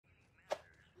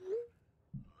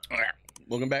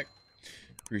welcome back.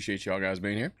 Appreciate y'all guys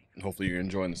being here. Hopefully you're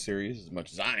enjoying the series as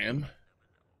much as I am.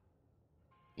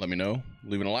 Let me know,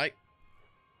 leaving a like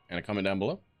and a comment down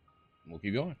below. We'll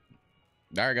keep going.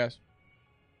 All right, guys.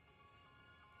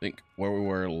 I think where we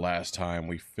were last time,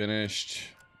 we finished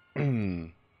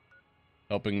helping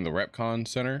the repconn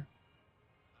center.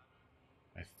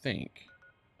 I think.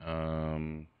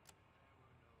 I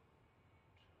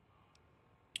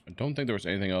don't think there was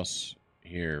anything else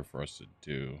here for us to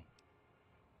do.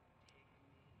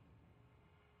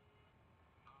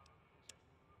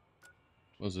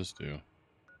 What does this do?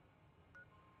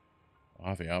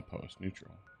 Mojave Outpost,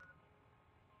 neutral.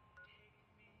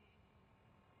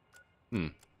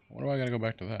 What do I gotta go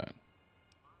back to that?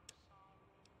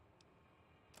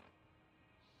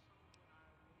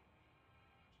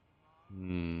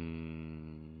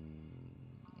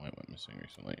 What went missing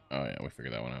recently? Oh yeah, we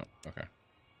figured that one out. Okay.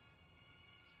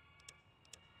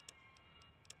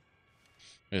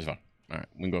 It's fine. Alright,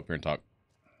 we can go up here and talk.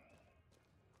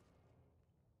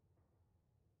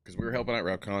 Because we were helping out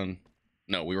repconn.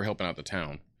 No, we were helping out the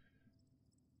town.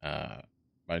 By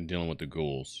dealing with the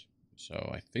ghouls.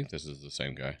 So I think this is the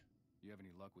same guy. You have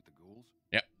any luck with the ghouls?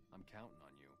 Yep. I'm counting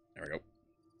on you. There we go.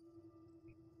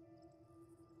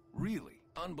 Really?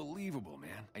 Unbelievable,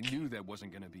 man. I knew that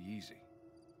wasn't gonna be easy.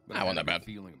 But I I wasn't had that a bad.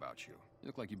 feeling about you. You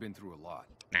look like you've been through a lot.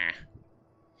 Nah.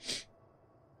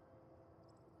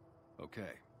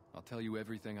 Okay, I'll tell you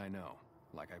everything I know,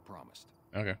 like I promised.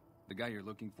 Okay. The guy you're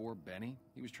looking for, Benny,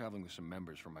 he was traveling with some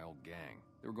members from my old gang.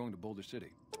 They were going to Boulder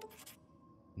City.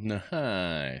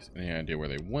 Nice. Any idea where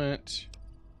they went?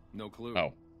 No clue.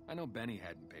 Oh. I know Benny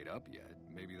hadn't paid up yet.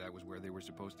 Maybe that was where they were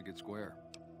supposed to get square.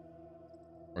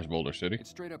 Where's Boulder City? It's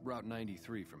straight up Route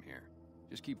 93 from here.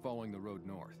 Just keep following the road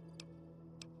north.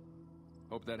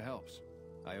 Hope that helps.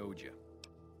 I owed you.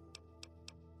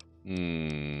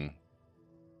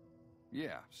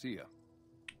 Yeah, see ya.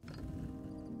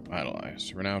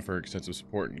 Idolized. Renowned for extensive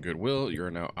support and goodwill, you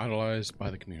are now idolized by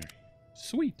the community.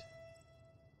 Sweet.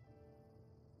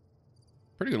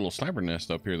 Pretty good little sniper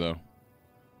nest up here, though.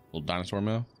 Little dinosaur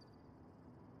mill.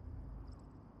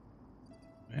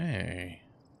 Hey.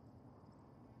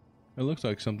 It looks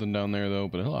like something down there, though,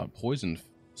 but a lot of poison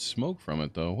smoke from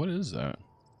it, though. What is that?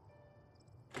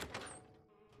 I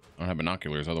don't have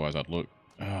binoculars, otherwise I'd look.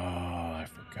 Oh, I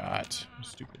forgot.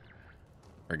 Stupid.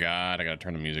 Forgot. I gotta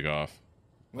turn the music off.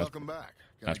 Welcome back.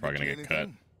 Can That's I probably get gonna you get cut.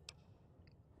 anything?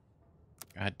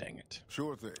 God dang it.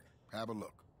 Sure thing. Have a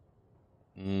look.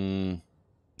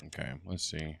 Okay, let's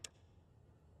see.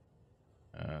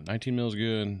 19 mils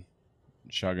good.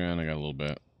 Shotgun, I got a little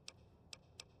bit.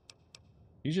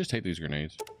 You just take these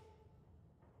grenades.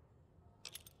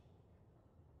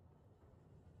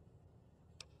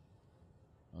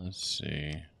 Let's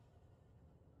see.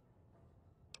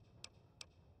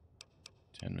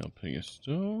 10 mil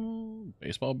pistol.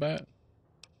 Baseball bat.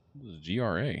 This is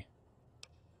GRA.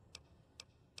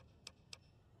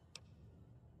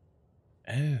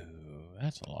 Oh,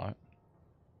 that's a lot.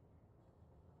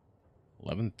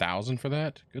 11,000 for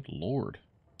that? Good lord.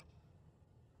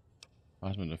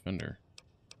 Plasma defender.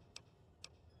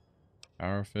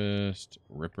 Power fist,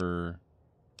 ripper,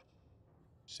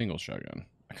 single shotgun.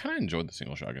 I kind of enjoyed the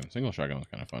single shotgun. Single shotgun was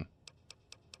kind of fun.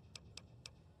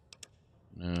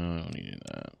 No, I don't need any of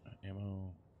that.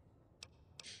 Ammo.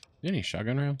 Any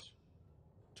shotgun rounds?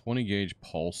 20 gauge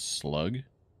pulse slug.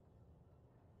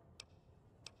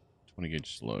 20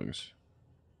 gauge slugs.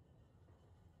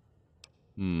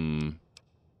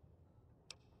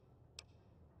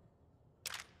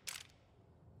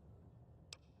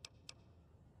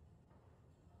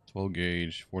 12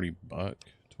 gauge, 40 buck,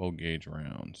 12 gauge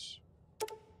rounds.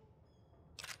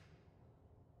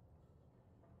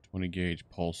 20 gauge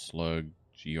pulse slug,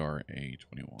 GRA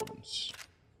 21s.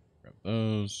 Grab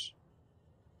those.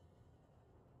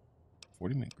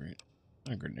 40 minute grenade.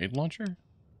 A grenade launcher?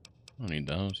 I don't need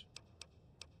those.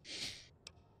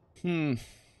 I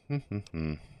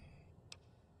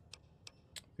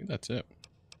think that's it.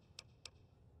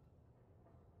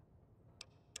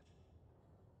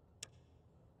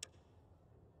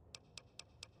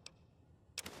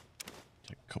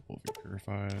 Take a couple of your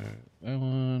purified. That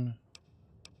one.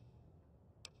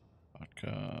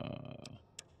 Vodka.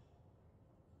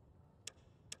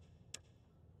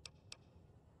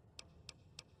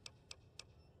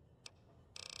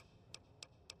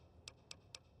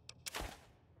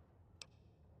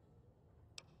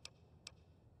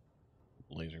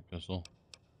 Laser pistol.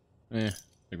 I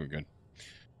think we're good.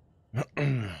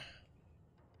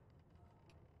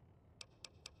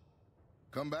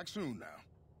 Come back soon now.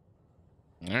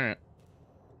 All right.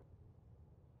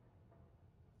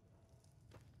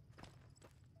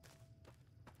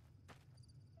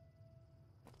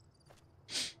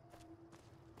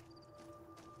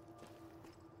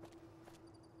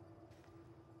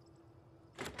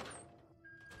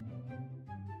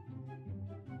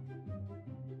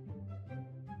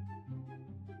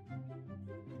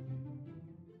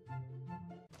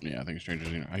 Yeah, I think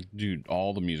Strangers. I do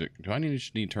all the music. Do I need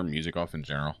to turn music off in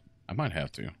general? I might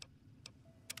have to.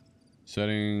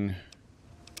 Setting,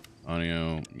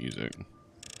 audio, music.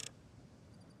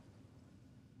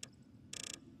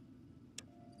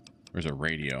 Where's a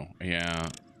radio? Yeah,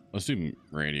 let's do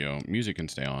radio. Music can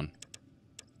stay on.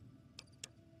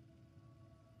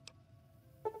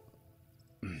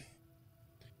 I'm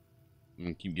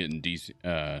gonna keep getting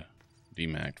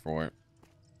demac'd for it.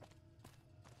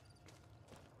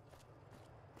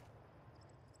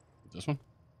 This one?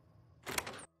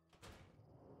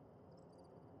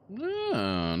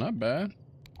 No, not bad.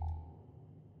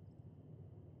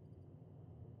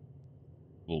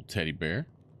 Little teddy bear.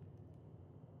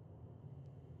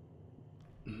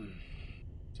 Is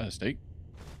that a steak?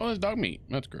 Oh, that's dog meat.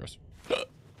 That's gross.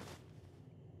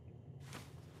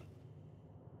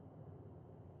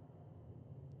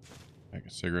 Pack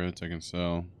of cigarettes I can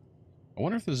sell. I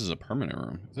wonder if this is a permanent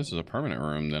room. If this is a permanent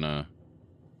room, then I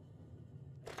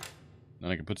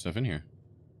can put stuff in here.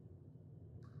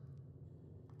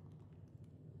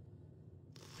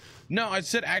 No, I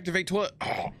said activate toilet.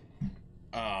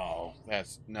 Oh,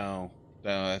 that's no,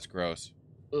 that's gross.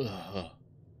 Ugh.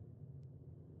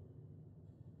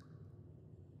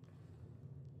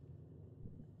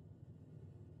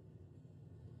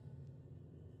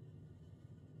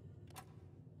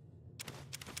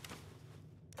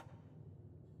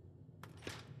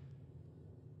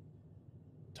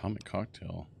 Atomic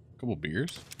cocktail. A couple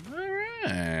beers. All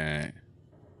right.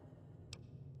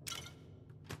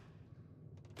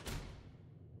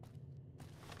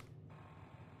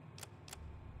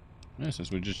 Yeah,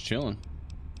 since we're just chilling.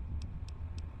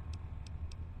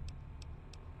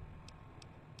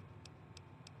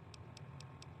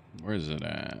 Where is it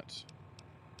at?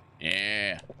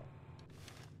 Yeah.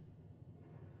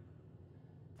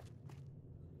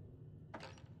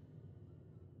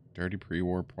 Dirty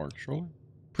pre-war park stroller.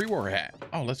 Pre-war hat.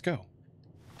 Oh, let's go.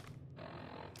 I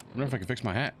wonder if I can fix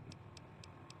my hat.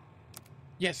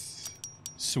 Yes.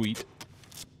 Sweet.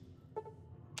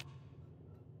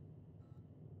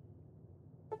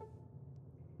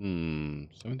 Hmm.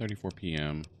 7:34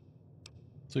 p.m.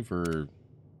 Sleep for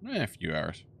a few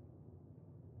hours.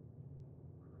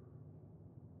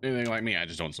 Anything like me, I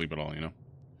just don't sleep at all, you know.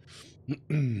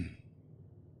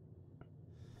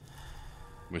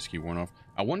 Whiskey worn off.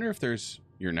 I wonder if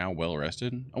you're now well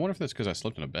rested. I wonder if that's because I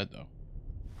slept in a bed though.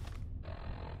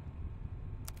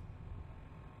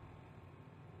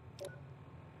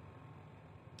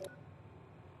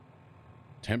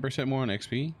 %10 more on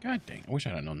XP? God dang, I wish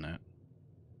I had known that.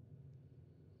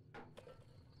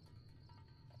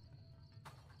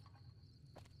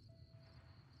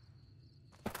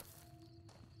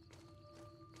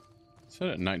 So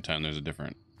at nighttime there's a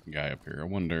different guy up here. I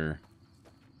wonder.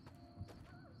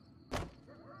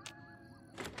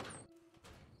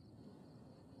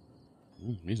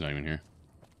 Ooh, he's not even here.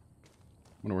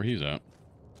 Wonder where he's at.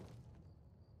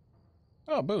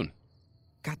 Oh, Boone.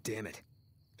 God damn it.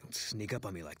 Don't sneak up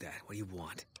on me like that. What do you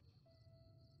want?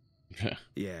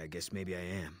 Yeah, I guess maybe I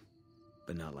am.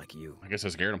 But not like you. I guess I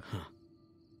scared him. Huh.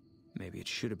 Maybe it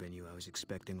should have been you I was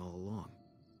expecting all along.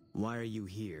 Why are you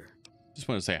here? Just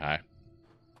want to say hi.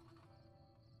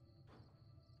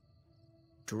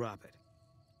 Drop it.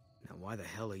 Now why the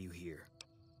hell are you here?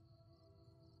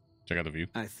 Check out the view.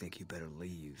 I think you better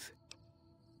leave.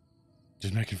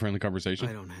 Just making friendly conversation.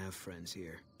 I don't have friends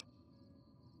here.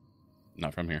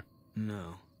 Not from here.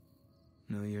 No.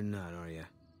 No, you're not, are you?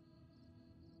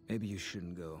 Maybe you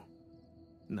shouldn't go.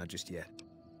 Not just yet.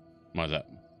 Why's that?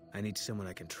 I need someone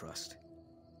I can trust.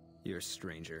 You're a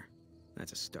stranger.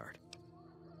 That's a start.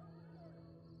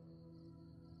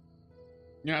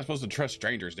 You're not supposed to trust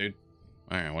strangers, dude.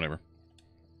 Alright, whatever.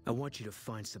 I want you to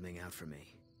find something out for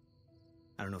me.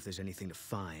 I don't know if there's anything to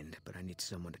find, but I need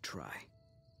someone to try.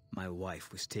 My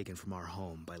wife was taken from our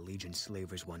home by Legion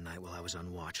slavers one night while I was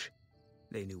on watch.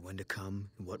 They knew when to come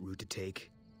and what route to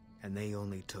take, and they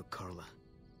only took Carla.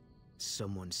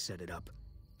 Someone set it up.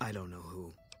 I don't know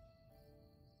who.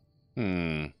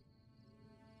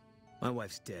 My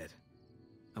wife's dead.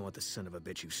 I want the son of a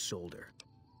bitch who sold her.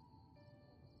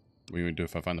 What do you do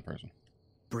if I find the person?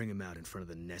 Bring him out in front of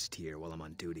the nest here while I'm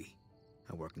on duty.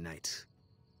 I work nights.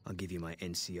 I'll give you my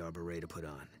NCR beret to put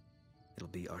on. It'll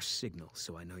be our signal,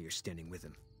 so I know you're standing with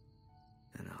him.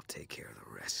 And I'll take care of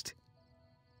the rest.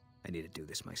 I need to do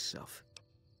this myself.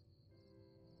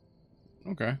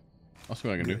 Okay. I'll see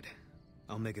what I can do.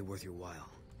 I'll make it worth your while.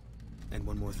 And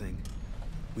one more thing.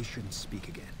 We shouldn't speak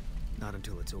again. Not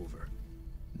until it's over.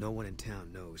 No one in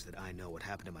town knows that I know what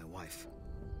happened to my wife.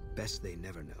 Best they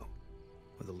never know.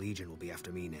 Or the Legion will be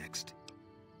after me next.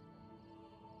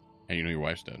 And you know your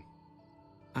wife's dead.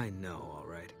 I know, all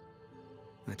right.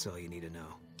 That's all you need to know.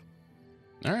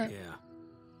 All right. Yeah.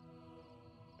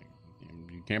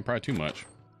 You can't pry too much.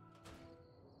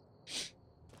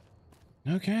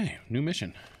 Okay, new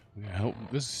mission. We help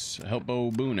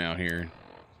Bo Boone out here.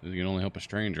 You can only help a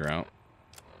stranger out.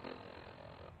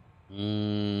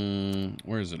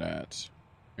 Where is it at?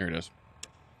 Here it is.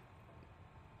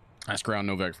 Ask around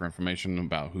Novac for information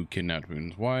about who kidnapped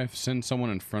Boone's wife. Send someone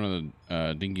in front of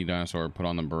the dinky dinosaur. Put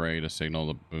on the beret to signal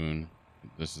the Boone.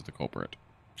 This is the culprit.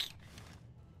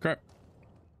 Crap.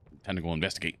 Time to go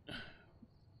investigate.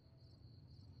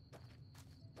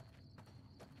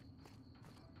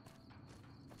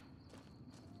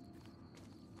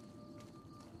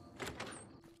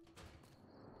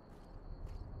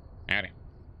 Howdy.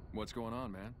 What's going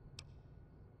on, man?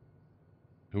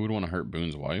 Who would want to hurt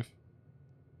Boone's wife?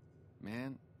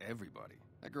 Man, everybody.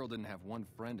 That girl didn't have one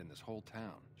friend in this whole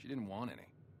town. She didn't want any.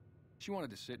 She wanted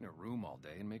to sit in a room all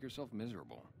day and make herself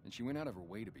miserable, and she went out of her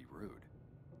way to be rude.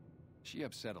 She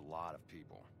upset a lot of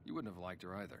people. You wouldn't have liked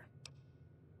her either.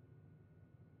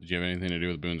 Did you have anything to do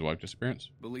with Boone's wife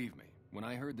disappearance? Believe me, when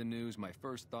I heard the news, my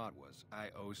first thought was, I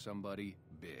owe somebody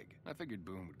big. I figured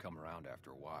Boone would come around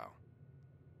after a while.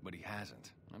 But he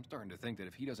hasn't. I'm starting to think that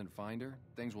if he doesn't find her,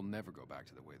 things will never go back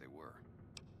to the way they were.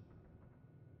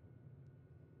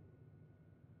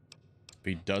 If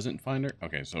he doesn't find her?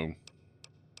 Okay, so...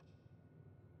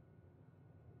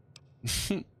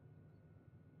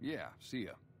 Yeah, see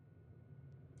ya.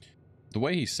 The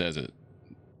way he says it...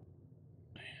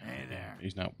 Hey there.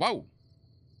 He's not... Whoa!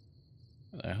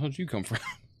 Where the hell did you come from?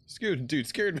 Scared, dude,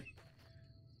 scared me.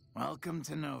 Welcome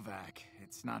to Novac.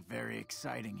 It's not very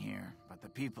exciting here, but the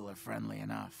people are friendly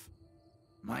enough.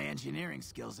 My engineering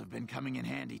skills have been coming in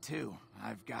handy too.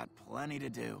 I've got plenty to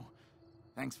do.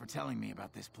 Thanks for telling me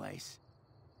about this place.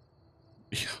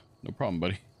 Yeah, no problem,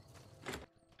 buddy.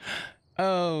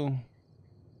 Oh,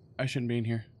 I shouldn't be in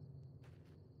here.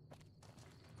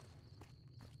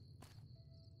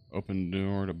 Open the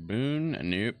door to Boone.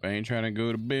 Nope, I ain't trying to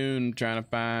go to Boone. I'm trying to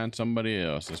find somebody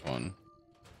else. This one.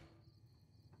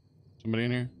 Somebody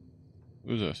in here?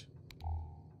 Who's this?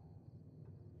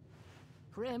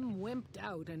 Prim wimped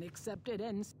out and accepted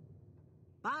ends.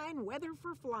 Fine weather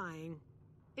for flying.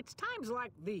 It's times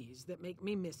like these that make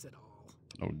me miss it all.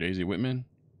 Oh, Daisy Whitman?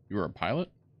 You were a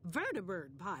pilot?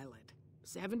 Vertibird pilot.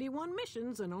 71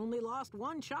 missions and only lost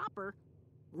one chopper.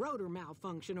 Rotor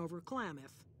malfunction over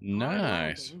Klamath. Nice. Hard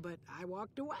landing, but I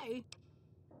walked away.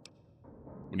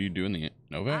 What do you do in the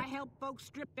Novac? I help folks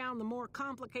strip down the more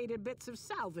complicated bits of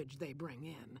salvage they bring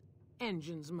in.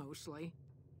 Engines mostly.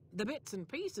 The bits and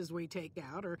pieces we take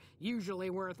out are usually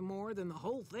worth more than the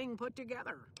whole thing put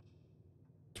together.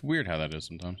 It's weird how that is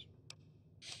sometimes.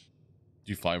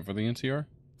 Do you fly for the NCR?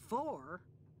 4?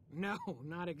 No,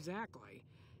 not exactly.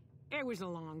 It was a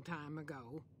long time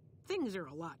ago. Things are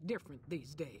a lot different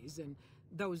these days, and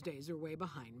those days are way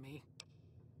behind me.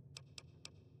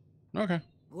 Okay.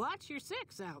 Watch your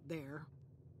 6 out there.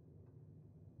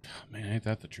 Man, ain't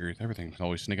that the truth? Everything's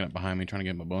always sneaking up behind me, trying to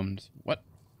get my bums. What?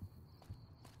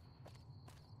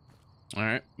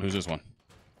 Alright, who's this one?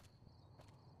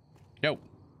 Yo.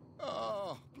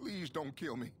 Oh, please don't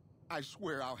kill me. I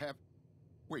swear I'll have...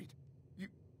 Wait,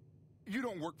 you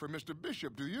don't work for Mr.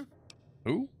 Bishop, do you?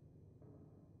 Who?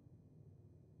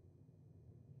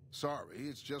 Sorry,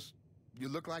 it's just you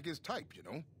look like his type, you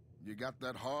know? You got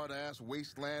that hard-ass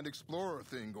wasteland explorer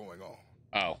thing going on.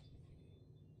 Oh.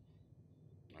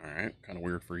 Alright, kind of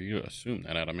weird for you to assume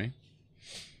that out of me.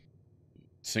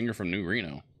 Singer from New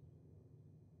Reno.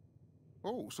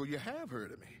 Oh, so you have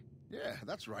heard of me. Yeah,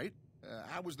 that's right.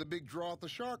 I was the big draw at the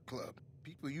Shark Club.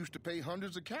 People used to pay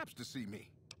hundreds of caps to see me.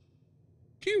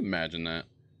 Can you imagine that?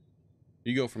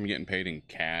 You go from getting paid in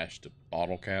cash to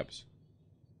bottle caps.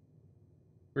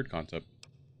 Weird concept.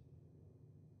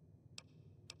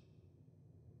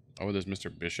 Oh, would this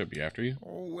Mr. Bishop be after you?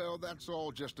 Oh, well, that's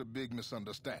all just a big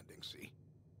misunderstanding, see?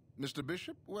 Mr.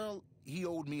 Bishop, well, he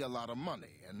owed me a lot of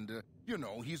money, and, you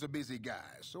know, he's a busy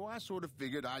guy, so I sort of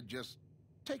figured I'd just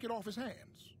take it off his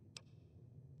hands.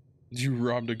 You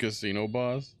robbed a casino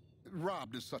boss?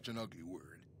 Robbed is such an ugly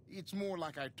word. It's more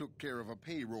like I took care of a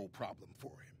payroll problem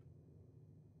for him.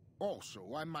 Also,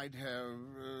 I might have,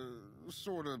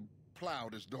 sort of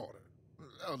plowed his daughter.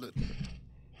 A little.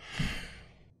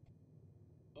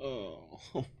 Oh.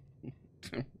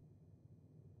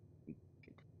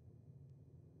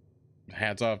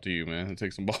 Hats off to you, man. It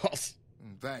takes some balls.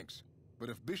 Thanks. But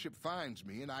if Bishop finds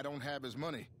me and I don't have his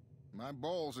money, my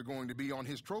balls are going to be on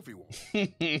his trophy wall.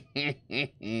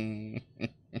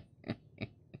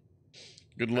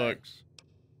 Good luck. Thanks.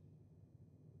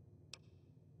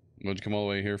 What'd you come all the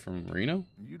way here from Reno?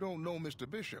 You don't know Mr.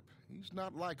 Bishop. He's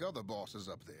not like other bosses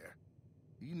up there.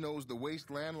 He knows the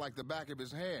wasteland like the back of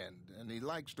his hand, and he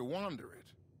likes to wander it.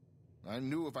 I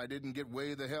knew if I didn't get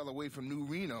way the hell away from New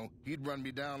Reno, he'd run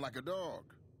me down like a dog.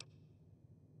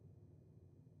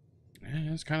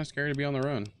 It's kind of scary to be on the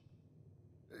run.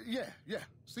 Yeah.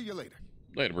 See you later.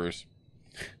 Later, Bruce.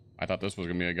 I thought this was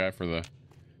gonna be a guy for the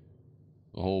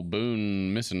whole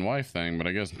Boone missing wife thing, but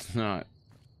I guess it's not.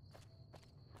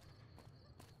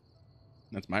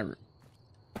 That's my route.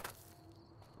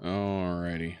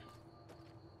 Alrighty.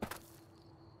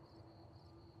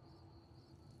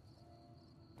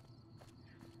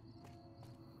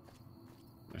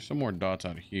 There's some more dots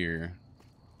out here.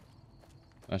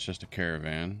 That's just a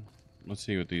caravan. Let's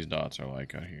see what these dots are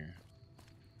like out here.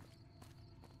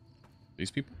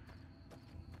 These people?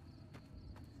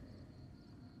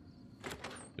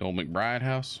 The old McBride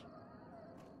house?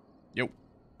 Yo.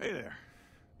 Hey there.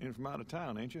 In from out of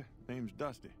town, ain't you? Name's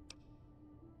Dusty.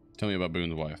 Tell me about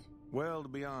Boone's wife. Well, to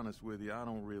be honest with you, I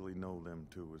don't really know them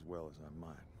two as well as I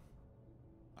might.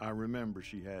 I remember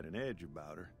she had an edge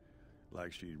about her,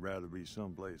 like she'd rather be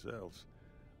someplace else.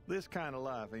 This kind of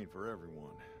life ain't for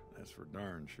everyone, that's for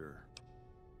darn sure.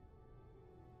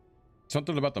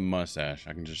 Something about the mustache.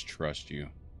 I can just trust you.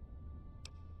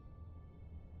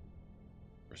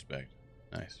 Respect.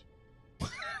 Nice.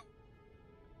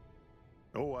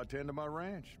 Oh, I tend to my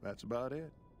ranch. That's about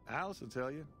it. Alice will tell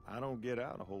you, I don't get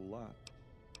out a whole lot.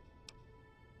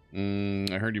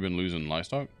 I heard you've been losing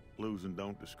livestock. Losing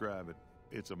don't describe it.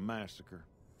 It's a massacre.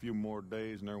 A few more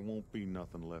days and there won't be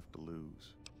nothing left to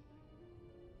lose.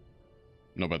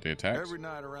 Know about the attacks? Every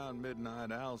night around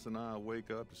midnight, Alice and I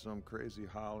wake up to some crazy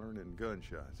hollering and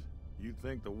gunshots. You'd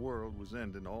think the world was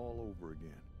ending all over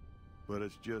again. But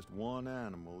it's just one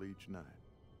animal each night.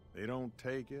 They don't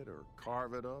take it or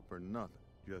carve it up or nothing.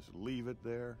 Just leave it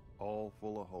there, all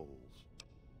full of holes.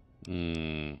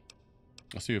 I'll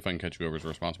see if I can catch whoever's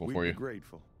responsible for you. We'd be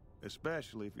grateful,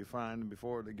 especially if you find them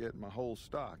before they get my whole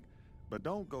stock. But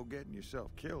don't go getting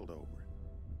yourself killed over it.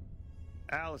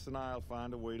 Alice and I'll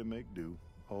find a way to make do.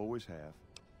 Always have.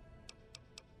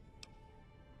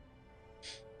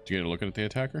 Did you get a look at the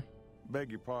attacker?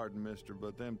 Beg your pardon, mister,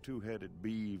 but them two-headed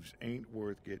beeves ain't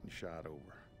worth getting shot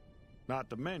over.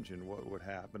 Not to mention what would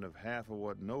happen if half of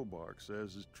what Novac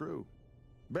says is true.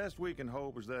 Best we can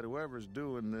hope is that whoever's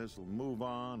doing this will move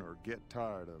on or get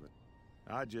tired of it.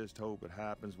 I just hope it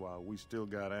happens while we still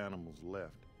got animals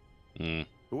left.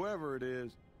 Whoever it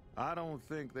is, I don't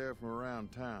think they're from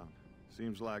around town.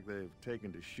 Seems like they've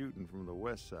taken to shooting from the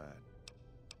west side.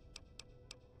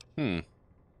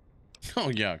 Oh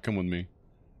yeah, come with me.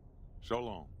 So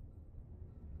long.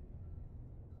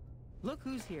 Look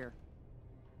who's here.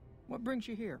 What brings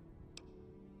you here?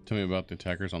 Tell me about the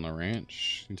attackers on the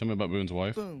ranch. Can you tell me about Boone's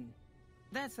wife? Boone.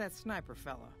 That's that sniper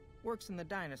fella. Works in the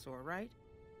dinosaur, right?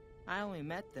 I only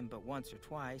met them but once or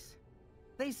twice.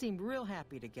 They seemed real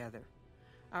happy together.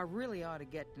 I really ought to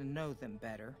get to know them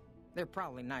better. They're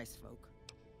probably nice folk.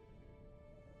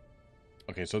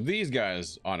 Okay, so these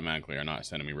guys automatically are not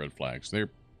sending me red flags.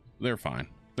 They're fine.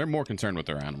 They're more concerned with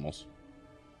their animals.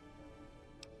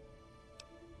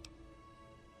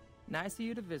 Nice of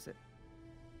you to visit.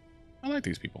 I like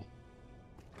these people.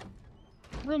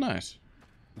 Real nice.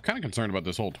 I'm kind of concerned about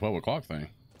this whole 12 o'clock thing.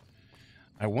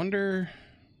 I wonder...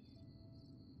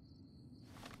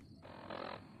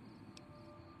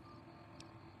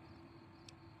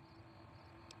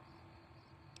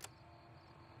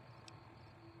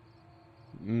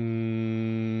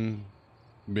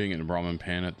 being in a Brahmin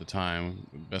pan at the time,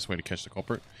 best way to catch the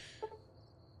culprit.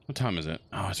 What time is it?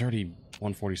 Oh, it's already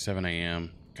 1:47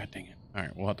 a.m. God dang it. All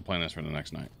right, we'll have to plan this for the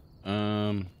next night.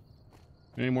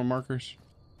 Any more markers?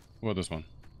 What about this one?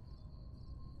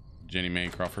 Jenny Mae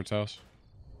Crawford's house.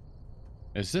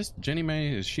 Is this Jenny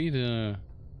Mae? Is she the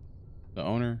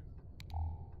owner?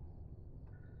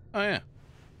 Oh yeah.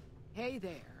 Hey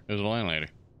there. There's a landlady.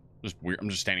 Just weird. I'm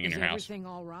just standing in Is your house. everything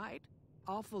all right?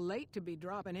 Awful late to be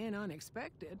dropping in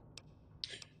unexpected.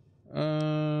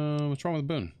 What's wrong with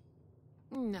Boone?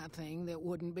 Nothing that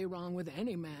wouldn't be wrong with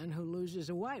any man who loses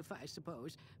a wife, I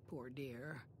suppose. Poor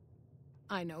dear.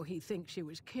 I know he thinks she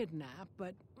was kidnapped,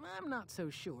 but I'm not so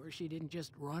sure she didn't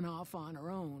just run off on her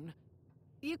own.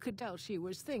 You could tell she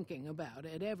was thinking about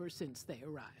it ever since they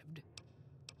arrived.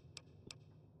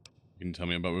 Can you tell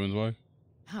me about Boone's wife?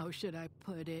 How should I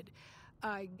put it?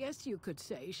 I guess you could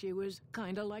say she was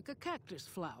kinda like a cactus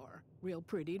flower. Real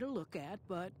pretty to look at,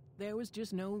 but there was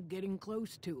just no getting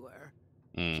close to her.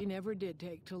 She never did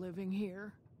take to living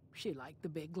here. She liked the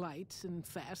big lights and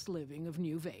fast living of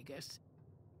New Vegas.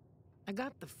 I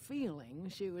got the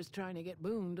feeling she was trying to get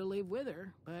Boone to leave with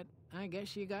her, but I guess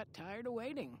she got tired of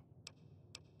waiting.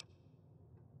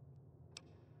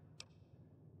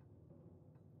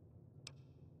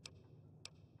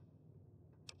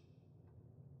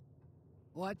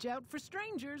 Watch out for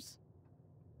strangers.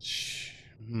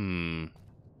 I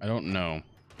don't know.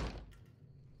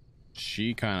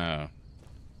 She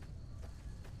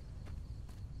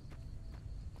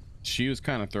was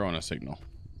kind of throwing a signal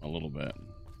a little bit.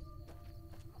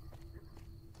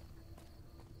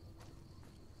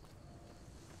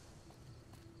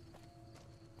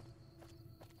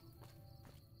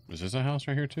 Is this a house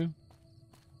right here too?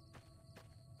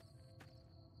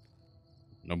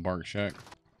 No bark shack.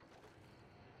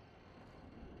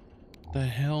 The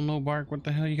hell, no bark? What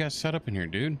the hell you got set up in here,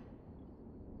 dude?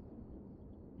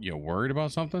 You worried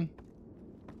about something?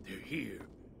 They're here.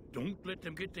 Don't let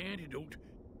them get the antidote.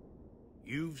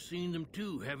 You've seen them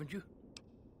too, haven't you?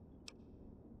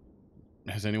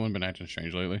 Has anyone been acting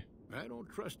strange lately? I don't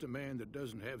trust a man that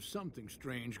doesn't have something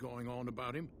strange going on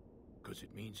about him, because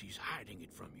it means he's hiding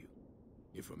it from you.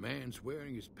 If a man's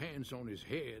wearing his pants on his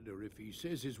head, or if he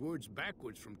says his words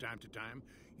backwards from time to time,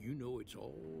 you know it's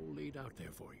all laid out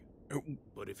there for you.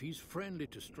 But if he's friendly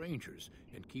to strangers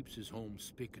and keeps his home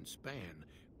spick and span,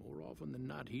 more often than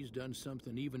not, he's done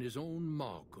something even his own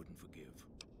ma couldn't forgive.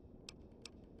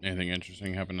 Anything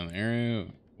interesting happened in the area?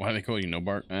 Why do they call you no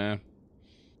bark? I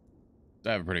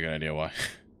have a pretty good idea why.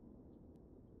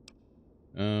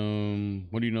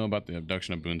 What do you know about the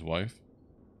abduction of Boone's wife?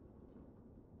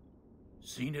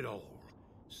 Seen it all.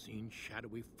 Seen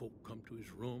shadowy folk come to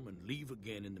his room and leave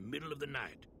again in the middle of the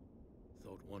night.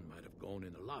 Thought one might have gone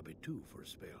in the lobby too for a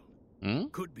spell.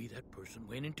 Could be that person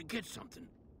went in to get something.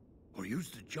 Or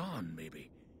used the John,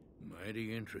 maybe.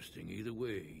 Mighty interesting either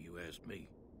way, you ask me.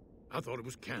 I thought it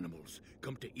was cannibals,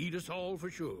 come to eat us all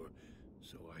for sure.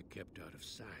 So I kept out of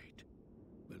sight.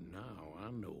 But now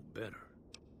I know better.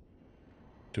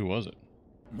 Who was it?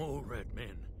 More rat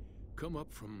men. Come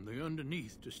up from the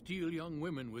underneath to steal young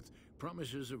women with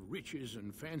promises of riches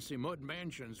and fancy mud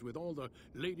mansions with all the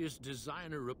latest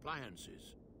designer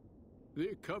appliances.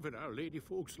 They covered our lady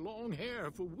folks' long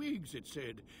hair for wigs, it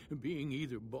said, being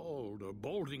either bald or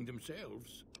balding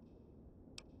themselves.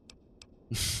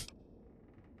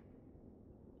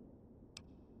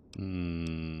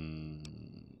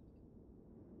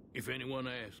 If anyone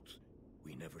asks,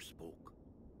 we never spoke.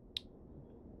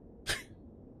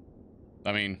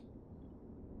 I mean,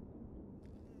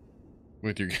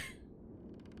 with your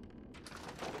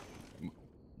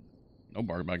no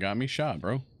bark, but got me shot,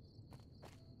 bro.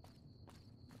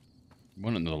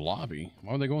 Went into the lobby.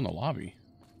 Why would they go in the lobby?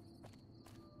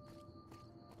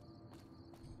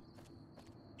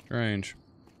 Strange.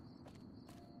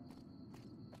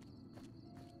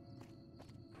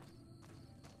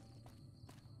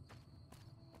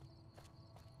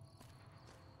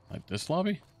 Like this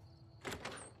lobby?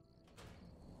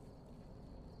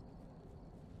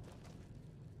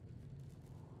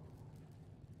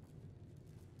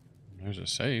 There's a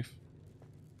safe.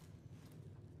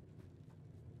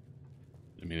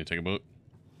 Didn't mean to take a boat.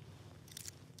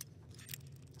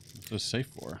 What's this safe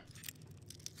for?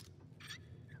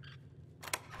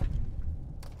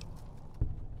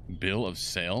 Bill of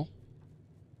sale?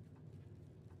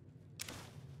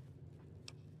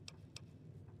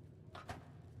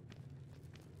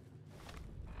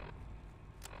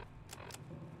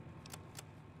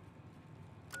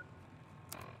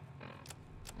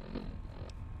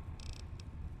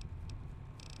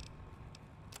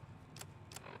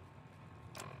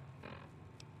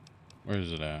 Where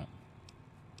is it at?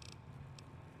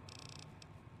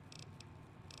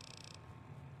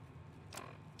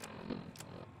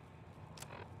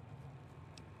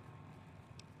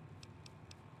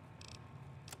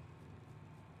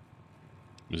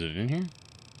 Is it in here?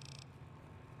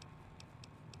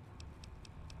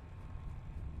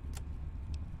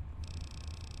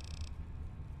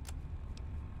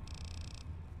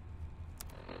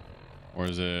 Or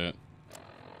is it?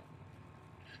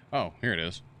 Oh, here it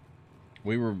is.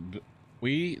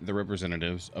 We, the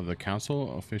representatives of the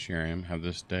Council Officiarium, have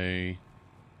this day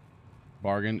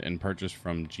bargained and purchased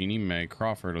from Jeannie Mae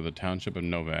Crawford of the Township of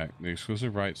Novac the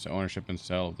exclusive rights to ownership and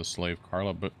sale of the slave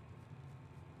Carla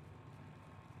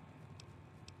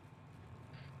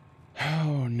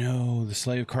Oh no, the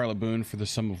slave Carla Boone for the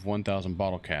sum of 1,000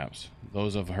 bottle caps.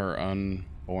 Those of her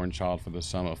unborn child for the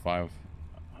sum of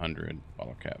 500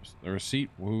 bottle caps. The receipt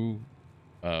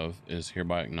of is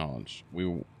hereby acknowledged.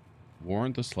 We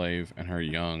warrant the slave and her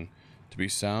young to be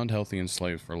sound, healthy, and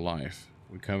slaves for life.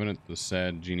 We covenant the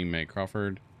said Jeannie Mae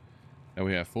Crawford that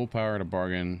we have full power to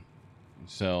bargain and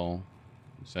sell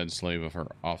Said slave of her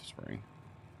offspring.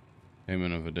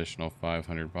 Payment of additional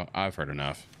 500 bucks. I've heard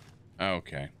enough.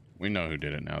 Okay. We know who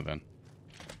did it now then.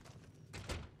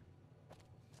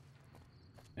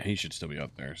 He should still be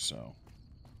up there, so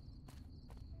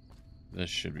this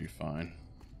should be fine.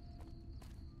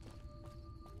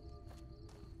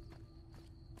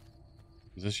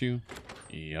 Is this you?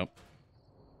 Yep.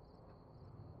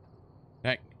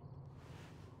 Hey.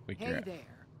 Hey there.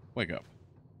 Wake up.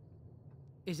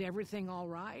 Is everything all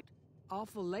right?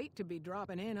 Awful late to be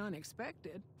dropping in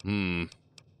unexpected.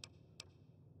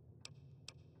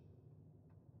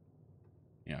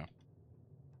 Yeah.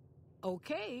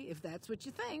 Okay, if that's what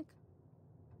you think.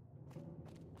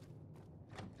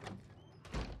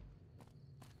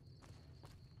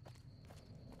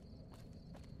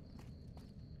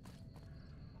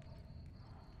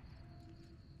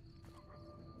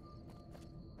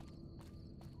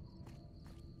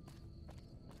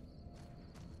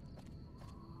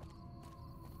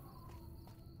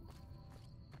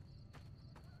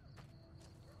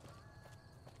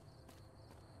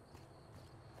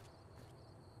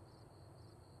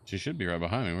 She should be right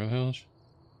behind me. Where the hell is she?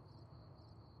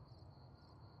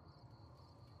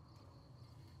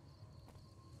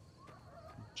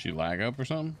 She lag up or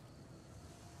something?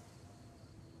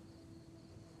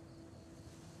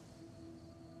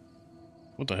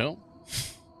 What the hell?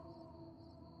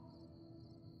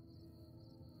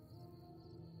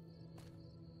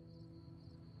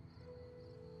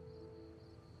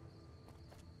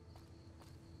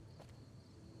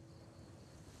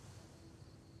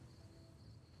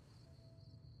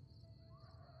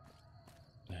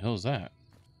 The hell is that?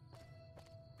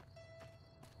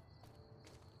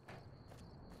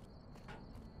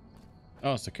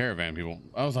 Oh, it's the caravan people.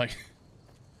 I was like,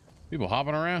 people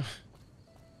hopping around.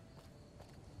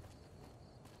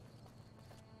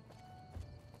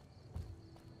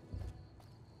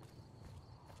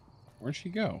 Where'd she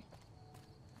go?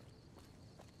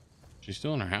 She's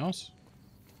still in her house?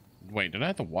 Wait, did I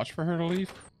have to watch for her to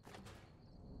leave?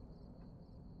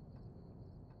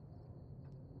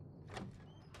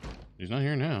 She's not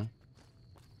here now.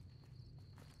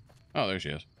 Oh, there she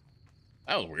is.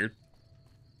 That was weird.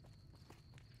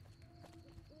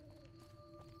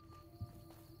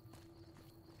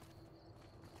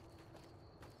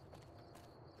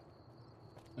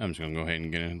 I'm just gonna go ahead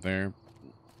and get in there.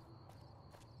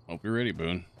 Hope you're ready,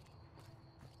 Boone.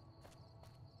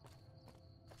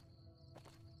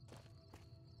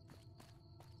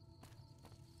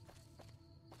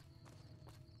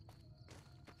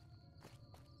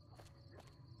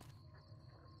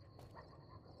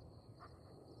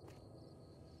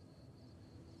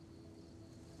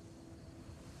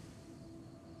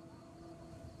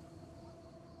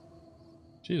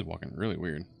 She's walking really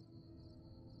weird.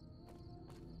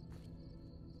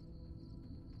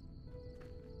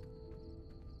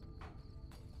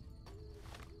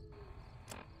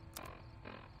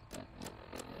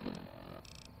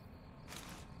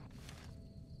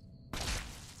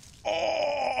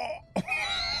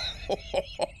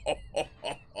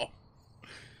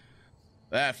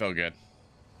 That felt good.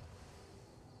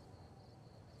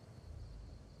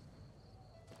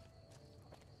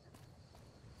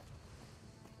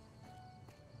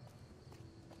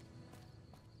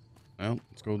 Well,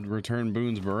 let's go return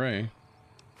Boone's beret.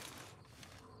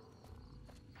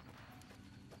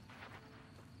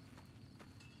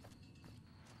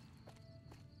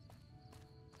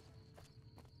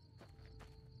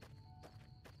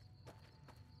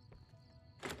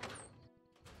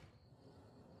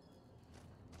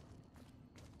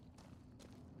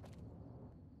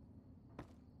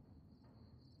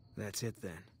 That's it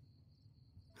then.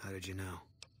 How did you know?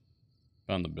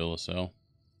 Found the bill of sale.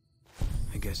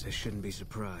 I guess I shouldn't be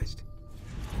surprised.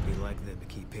 It'd be like them to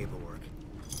keep paperwork.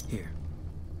 Here.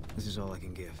 This is all I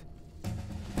can give.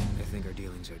 I think our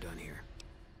dealings are done here.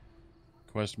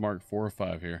 Quest mark 4 or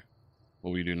 5 here.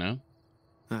 What will you do now?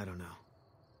 I don't know.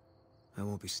 I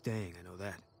won't be staying, I know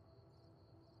that.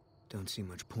 Don't see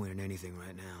much point in anything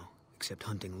right now, except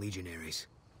hunting legionaries.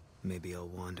 Maybe I'll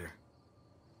wander.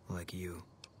 Like you.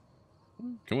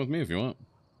 Come with me if you want.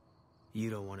 You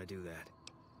don't want to do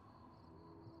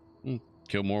that.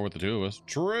 Kill more with the two of us.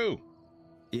 True!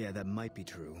 Yeah, that might be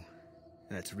true.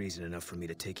 That's reason enough for me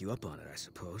to take you up on it, I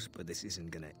suppose, but this isn't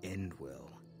gonna end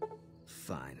well.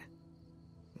 Fine.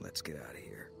 Let's get out of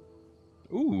here.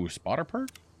 Ooh, spotter perk?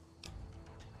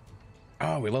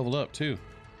 Oh, we leveled up too.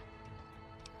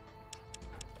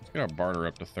 Let's get our barter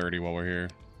up to 30 while we're here.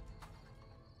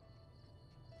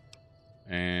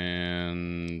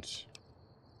 And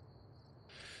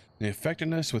the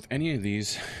effectiveness with any of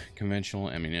these conventional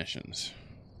ammunitions.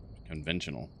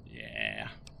 Conventional, yeah.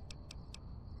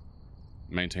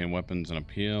 Maintain weapons and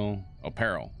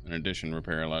apparel. In addition,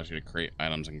 repair allows you to create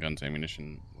items and guns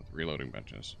ammunition with reloading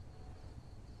benches.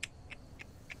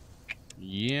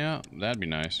 Yeah, that'd be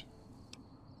nice.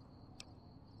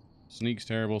 Sneak's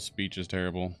terrible, speech is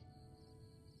terrible.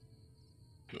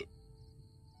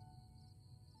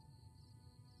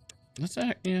 Let's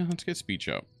get speech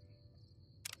up.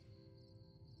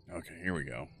 Okay, here we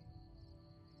go.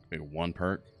 Big one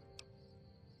perk.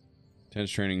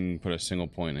 Intense training, put a single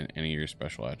point in any of your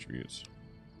special attributes.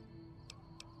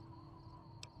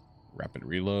 Rapid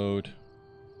reload.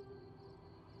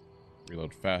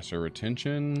 Reload faster.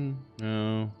 Retention.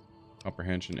 No.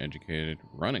 Comprehension, educated.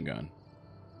 Run and gun.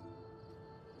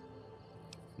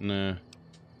 Nah.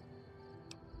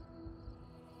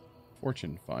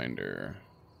 Fortune finder.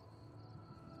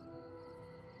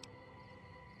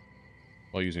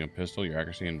 While using a pistol, your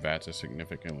accuracy and VATS is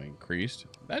significantly increased.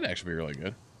 That'd actually be really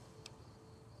good.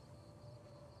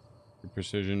 Your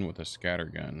precision with a scatter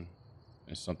gun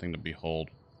is something to behold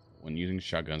when using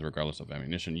shotguns, regardless of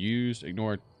ammunition used.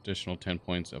 Ignore additional 10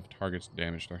 points of target's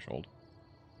damage threshold.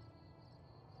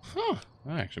 Huh,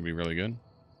 that'd actually be really good.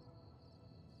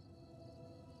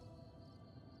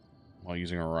 While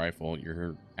using a rifle,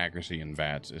 your accuracy and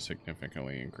VATS is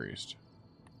significantly increased.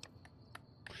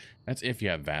 That's if you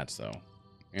have VATS, though.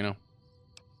 You know?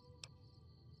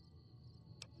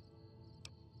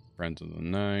 Friends of the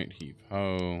Night, Heave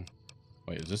Ho.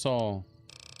 Wait, is this all?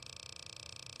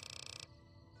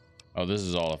 Oh, this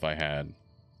is all if I had.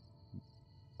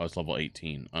 Oh, it's level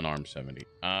 18, unarmed 70.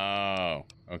 Oh,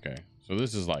 okay. So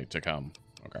this is like to come.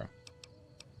 Okay.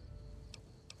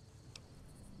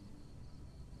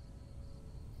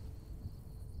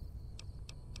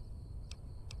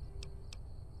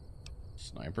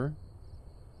 Sniper.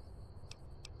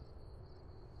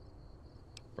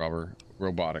 Robber,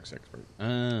 robotics expert.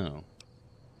 Oh.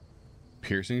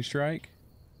 Piercing strike?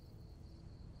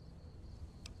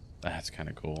 That's kind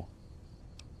of cool.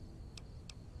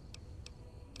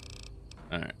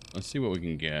 Alright, let's see what we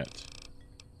can get.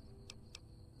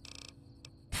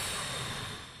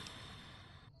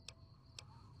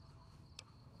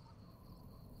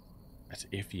 That's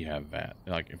if you have VAT.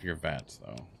 Like, if you're VATS,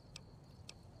 though.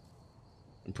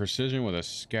 Precision with a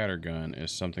scatter gun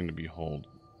is something to behold.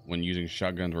 When using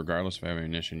shotguns, regardless of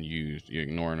ammunition used, you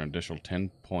ignore an additional 10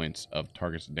 points of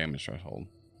target's damage threshold.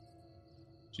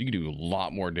 So you can do a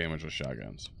lot more damage with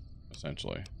shotguns,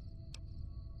 essentially.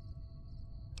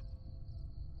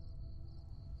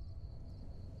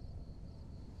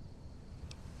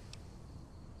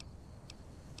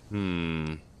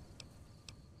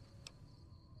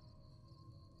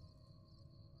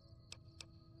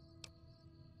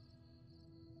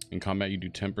 In combat, you do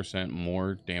 10%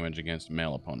 more damage against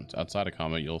male opponents. Outside of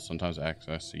combat, you'll sometimes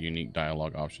access unique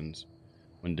dialogue options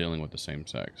when dealing with the same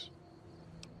sex.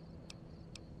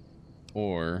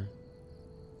 Or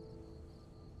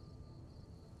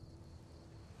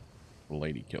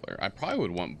Lady Killer. I probably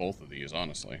would want both of these,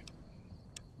 honestly.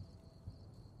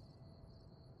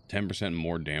 10%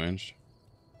 more damage.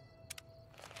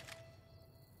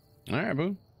 Alright,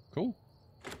 boo. Cool.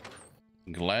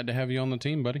 Glad to have you on the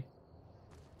team, buddy.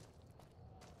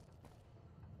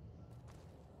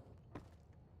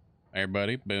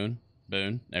 Everybody, Boone,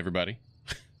 everybody.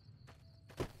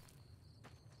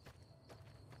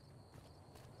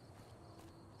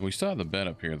 We still have the bed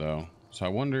up here, though. So I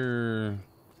wonder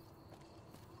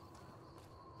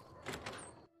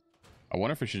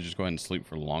if we should just go ahead and sleep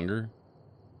for longer.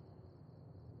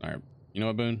 All right. You know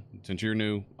what, Boone? Since you're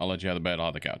new, I'll let you have the bed. I'll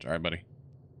have the couch. All right, buddy?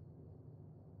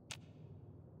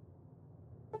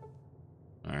 All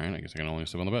right. I guess I can only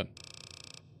sleep on the bed.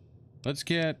 Let's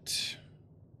get...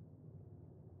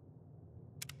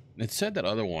 It said that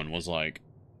other one was like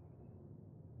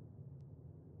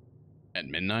at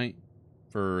midnight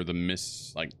for the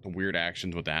the weird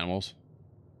actions with the animals.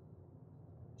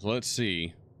 So let's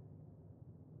see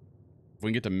if we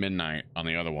can get to midnight on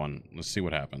the other one. Let's see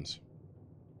what happens.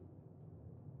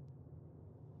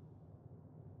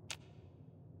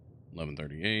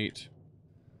 $11:38.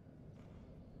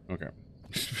 Okay.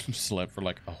 Slept for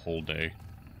like a whole day.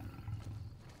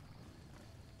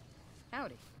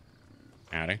 Howdy.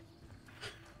 Howdy.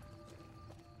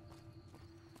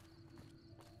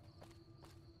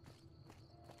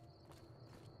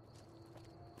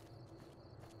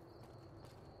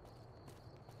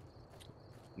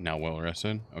 Now well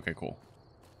rested. Okay, cool.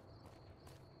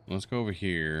 Let's go over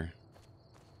here.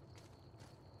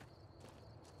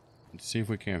 Let's see if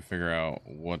we can figure out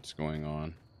what's going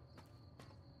on.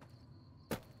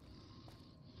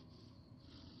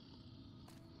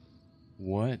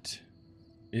 What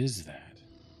is that?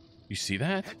 You see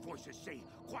that? Head voices say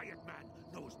quiet man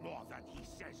knows more than he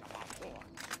says about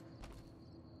horns.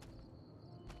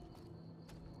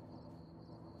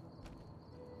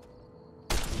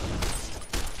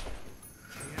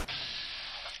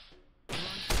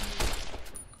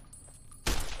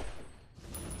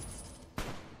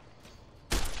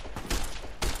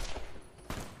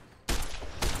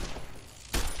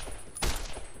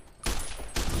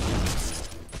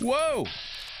 Whoa!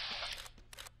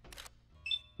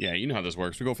 Yeah, you know how this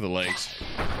works. We go for the legs.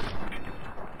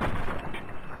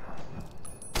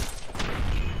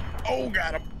 Oh,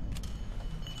 got him.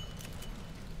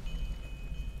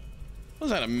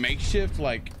 Was that a makeshift,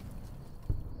 like,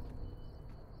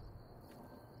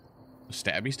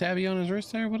 stabby on his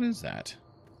wrist there? What is that?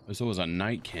 This was a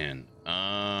nightkin.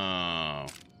 Oh.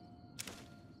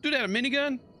 Dude had a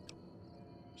minigun?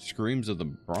 Screams of the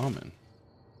Brahmin.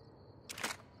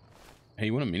 Hey,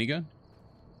 you want a minigun?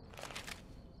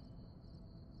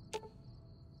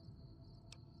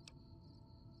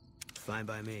 Fine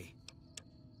by me.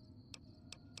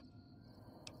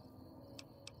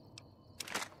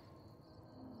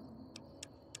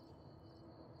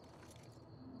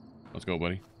 Let's go,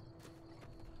 buddy.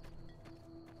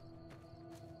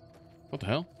 What the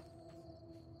hell?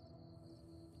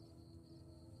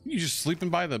 You just sleeping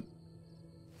by the...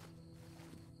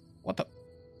 What the...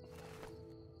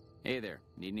 Hey there,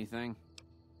 need anything?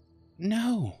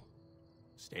 No.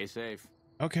 Stay safe.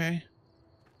 Okay.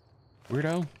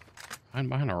 Weirdo. Hiding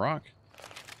behind a rock.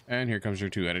 And here comes your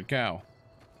two-headed cow.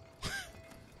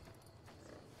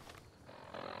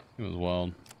 It was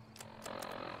wild.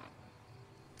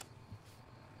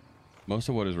 Most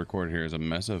of what is recorded here is a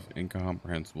mess of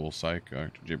incomprehensible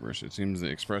psychic gibberish. It seems to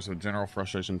express a general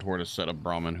frustration toward a set of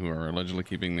Brahmin who are allegedly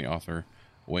keeping the author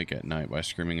awake at night by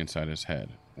screaming inside his head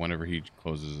whenever he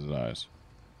closes his eyes.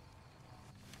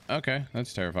 Okay,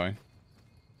 that's terrifying.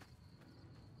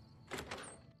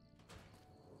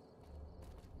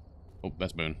 Oh,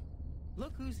 that's Boone.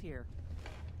 Look who's here.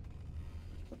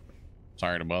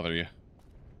 Sorry to bother you.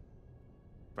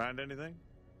 Find anything?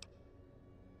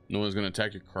 No one's gonna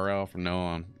attack your corral from now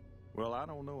on. Well, I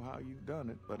don't know how you've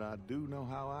done it, but I do know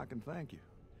how I can thank you.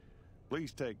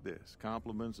 Please take this,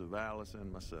 compliments of Alice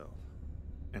and myself.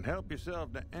 And help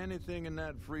yourself to anything in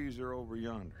that freezer over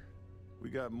yonder.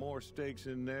 We got more steaks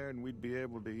in there than we'd be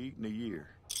able to eat in a year.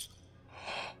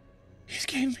 He's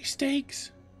giving me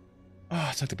steaks. Oh,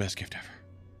 it's like the best gift ever.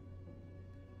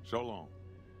 So long.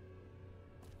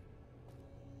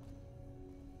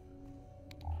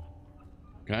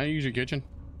 Can I use your kitchen?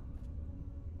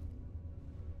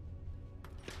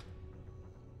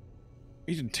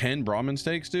 Eating 10 Brahmin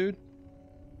steaks, dude?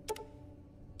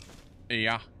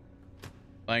 Yeah.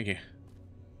 Thank you.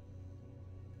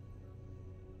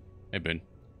 Hey, Ben.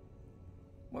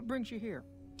 What brings you here?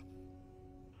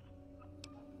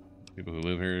 People who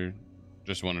live here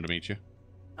just wanted to meet you.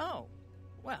 Oh,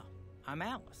 well, I'm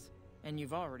Alice, and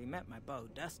you've already met my beau,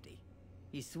 Dusty.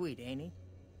 He's sweet, ain't he?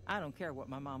 I don't care what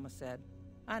my mama said.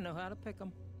 I know how to pick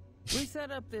him. We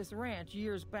set up this ranch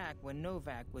years back when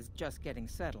Novac was just getting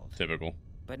settled. Typical.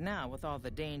 But now, with all the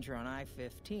danger on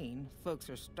I-15, folks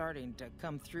are starting to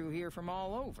come through here from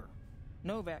all over.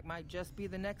 Novac might just be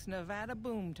the next Nevada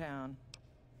boomtown.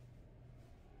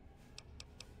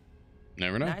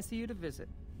 Never know. Nice of you to visit.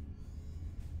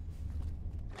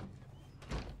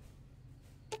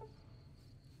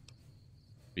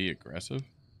 Be aggressive.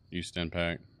 Use stand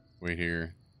pack. Wait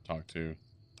here. Talk to.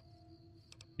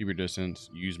 Keep your distance.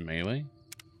 Use melee.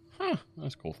 Huh.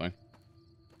 That's a cool thing.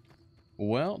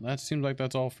 Well, that seems like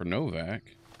that's all for Novac.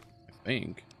 I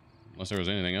think. Unless there was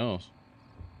anything else.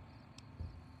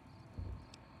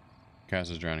 Cass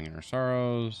is drowning in her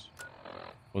sorrows.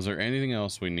 Was there anything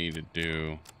else we need to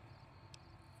do?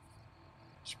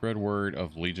 Spread word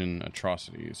of Legion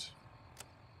atrocities.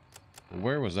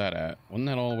 Where was that at? Wasn't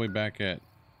that all the way back at...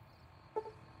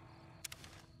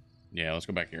 Yeah, let's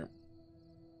go back here.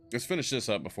 Let's finish this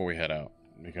up before we head out,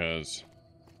 because...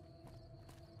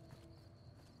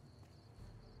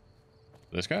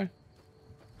 This guy?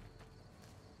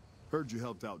 Heard you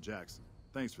helped out Jackson.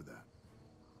 Thanks for that.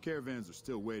 Caravans are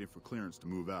still waiting for clearance to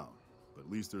move out, but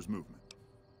at least there's movement.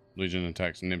 Legion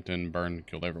attacks Nimpton, burned, and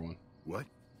killed everyone. What?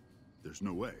 There's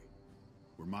no way.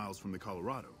 We're miles from the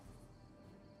Colorado.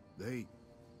 They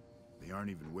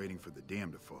aren't even waiting for the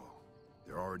dam to fall.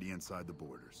 They're already inside the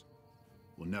borders.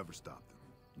 We'll never stop them.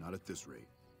 Not at this rate.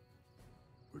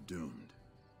 We're doomed.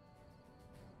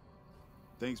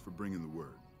 Thanks for bringing the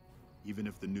word. Even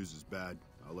if the news is bad,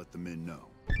 I'll let the men know.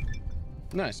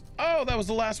 Nice. Oh, that was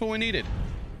the last one we needed.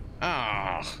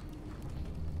 Ah.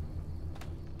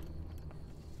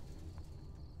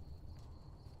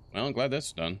 Well, I'm glad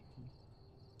that's done.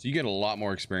 So you get a lot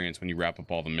more experience when you wrap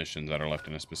up all the missions that are left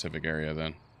in a specific area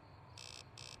then.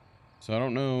 So I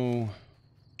don't know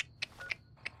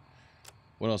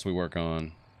what else we work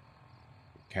on.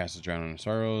 Cast is drowning in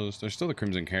sorrows. There's still the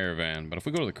Crimson Caravan, but if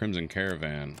we go to the Crimson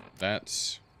Caravan,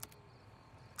 that's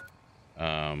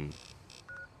that's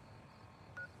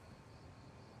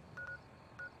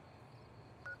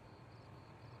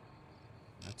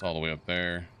all the way up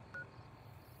there.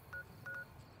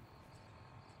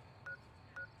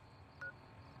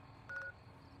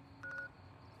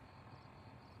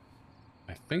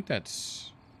 I think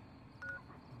that's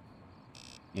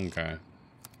okay.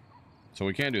 So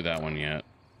we can't do that one yet.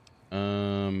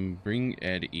 Bring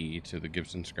Ed E to the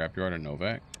Gibson Scrapyard in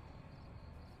Novac.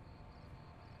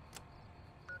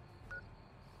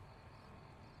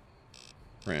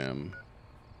 Prim.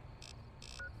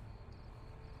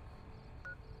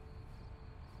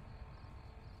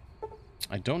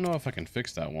 I don't know if I can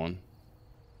fix that one.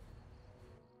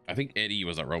 I think Ed E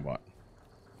was a robot.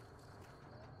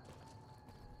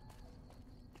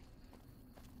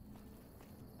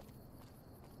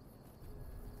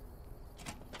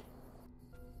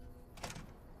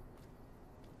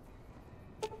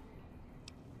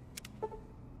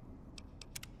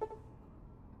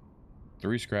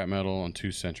 Three scrap metal and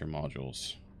 2 sensor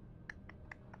modules.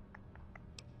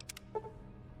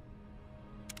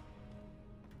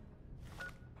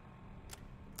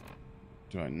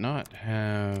 Do I not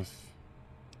have...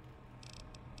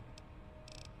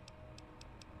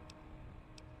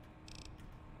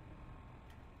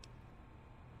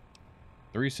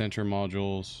 Three sensor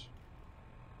modules.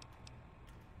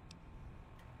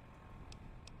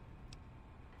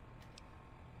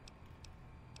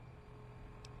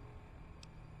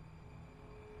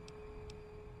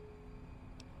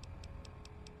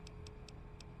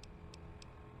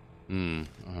 I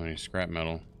don't have any scrap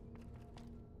metal.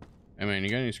 Hey man, you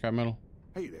got any scrap metal?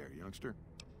 Hey there, youngster.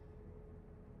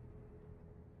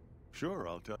 Sure,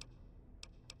 I'll tell.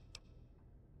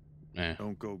 Nah,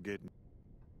 Don't go getting.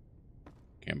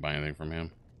 can't buy anything from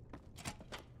him.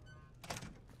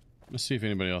 Let's see if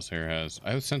anybody else here has.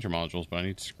 I have sensor modules, but I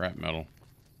need scrap metal.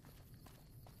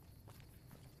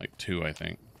 Like 2, I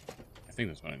think. I think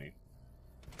that's what I need.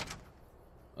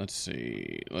 Let's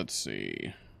see. Let's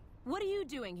see. What are you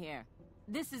doing here?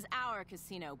 This is our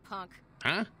casino, punk.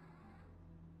 Huh?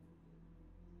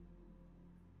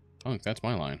 Punk, that's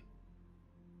my line.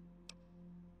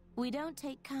 We don't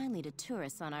take kindly to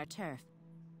tourists on our turf.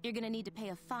 You're gonna need to pay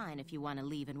a fine if you want to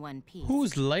leave in one piece.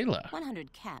 Who's Layla?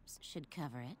 100 caps should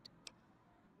cover it.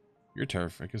 Your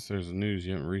turf. I guess there's news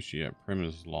you haven't reached yet. Prim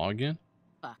is law again?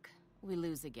 Fuck. We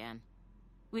lose again.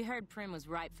 We heard Prim was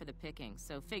ripe for the picking,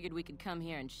 so figured we could come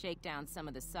here and shake down some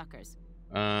of the suckers.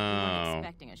 We weren't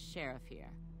expecting a sheriff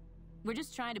here. We're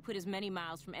just trying to put as many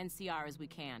miles from NCR as we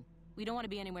can. We don't want to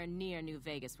be anywhere near New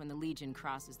Vegas when the Legion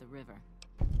crosses the river.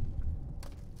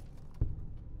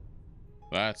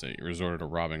 That's it. You resorted to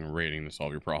robbing and raiding to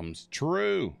solve your problems.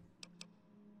 True.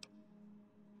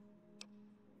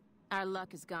 Our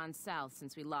luck has gone south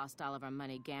since we lost all of our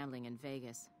money gambling in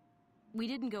Vegas. We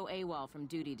didn't go AWOL from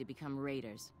duty to become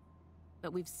raiders.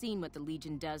 But we've seen what the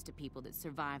Legion does to people that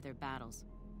survive their battles.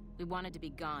 We wanted to be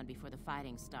gone before the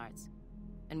fighting starts.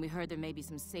 And we heard there may be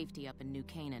some safety up in New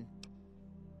Canaan.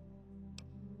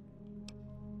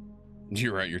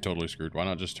 You're right. You're totally screwed. Why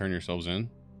not just turn yourselves in?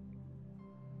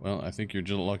 Well, I think your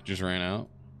luck just ran out.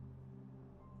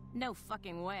 No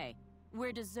fucking way.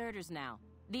 We're deserters now.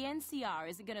 The NCR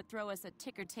isn't gonna throw us a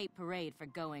ticker tape parade for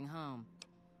going home.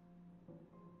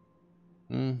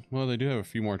 Well, they do have a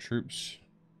few more troops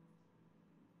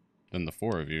than the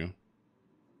 4 of you.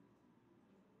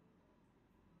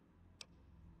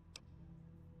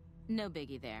 No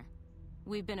biggie there.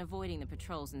 We've been avoiding the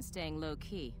patrols and staying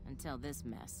low-key until this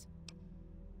mess.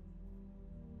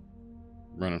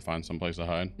 Run and find someplace to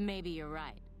hide. Maybe you're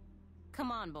right.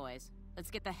 Come on, boys. Let's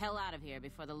get the hell out of here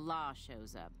before the law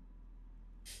shows up.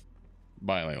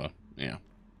 Bye, Layla. Yeah.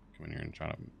 Come in here and try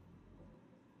to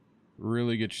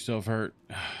really get yourself hurt.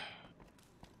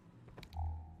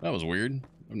 That was weird.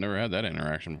 I've never had that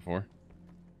interaction before.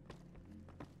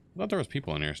 I thought there was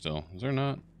people in here still. Is there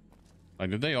not? Like,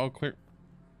 did they all clear?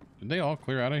 Did they all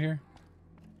clear out of here?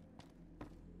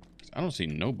 'Cause I don't see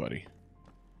nobody.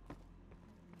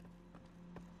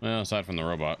 Well, aside from the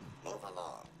robot. Move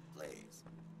along, please.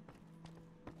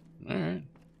 All right.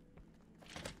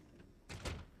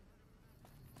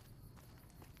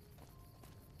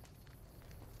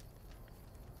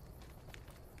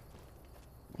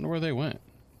 Wonder where they went.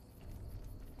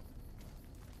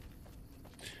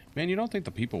 Man, you don't think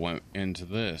the people went into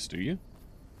this, do you?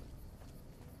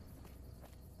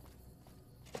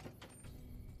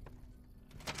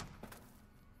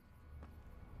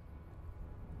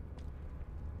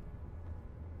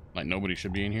 Like nobody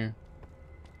should be in here.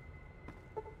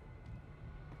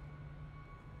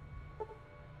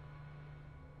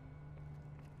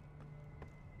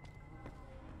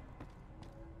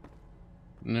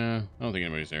 No, I don't think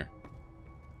anybody's here.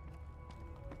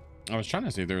 I was trying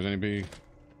to see if there was anybody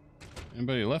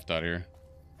left out here.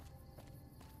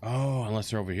 Oh, unless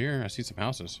they're over here. I see some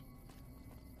houses.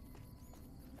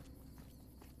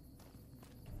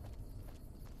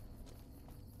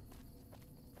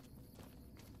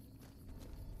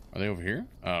 Are they over here?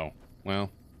 Oh,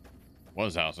 well,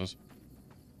 was houses.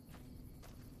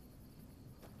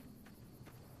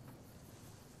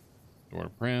 Door to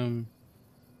prim.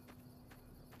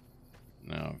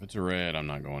 No, if it's a red, I'm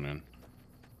not going in.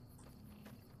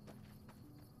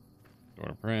 Door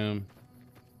to prim.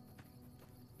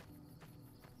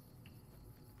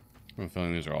 I'm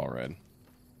feeling these are all red.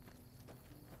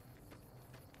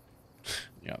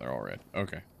 Yeah, they're all red.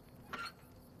 Okay.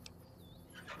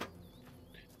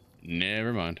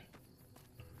 Never mind.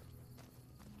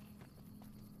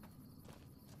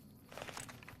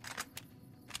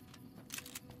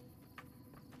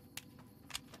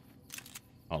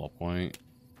 Hollow point.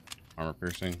 Armor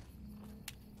piercing.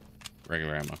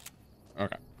 Regular ammo.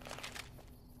 Okay.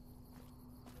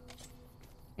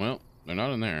 Well, they're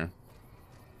not in there.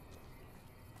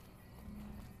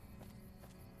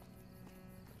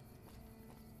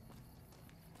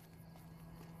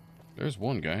 There's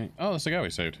one guy. Oh, that's the guy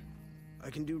we saved. I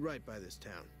can do right by this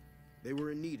town. They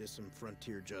were in need of some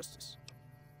frontier justice.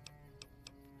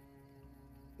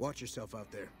 Watch yourself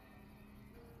out there.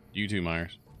 You too,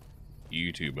 Myers.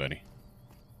 You too, buddy.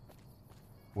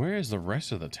 Where is the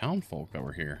rest of the town folk that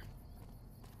were here?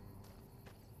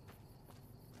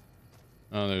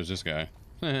 Oh, there's this guy.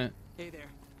 Hey there.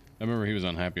 I remember he was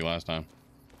unhappy last time.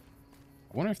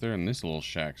 I wonder if they're in this little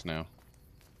shacks now.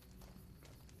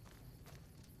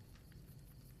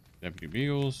 Deputy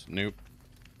Beagles? Nope.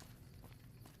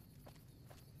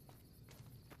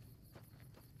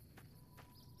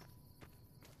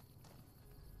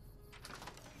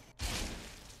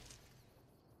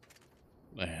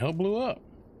 The hell blew up?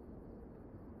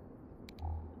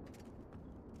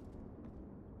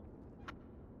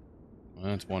 Well,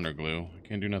 that's Wonder Glue. I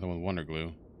can't do nothing with Wonder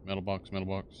Glue. Metal box,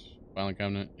 filing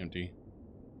cabinet, empty.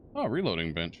 Oh,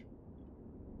 reloading bench.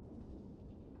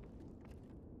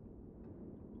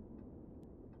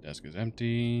 Desk is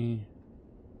empty.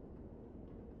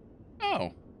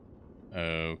 Oh.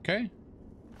 Okay.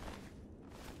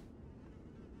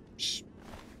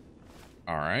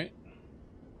 Alright.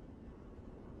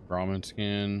 Brahmin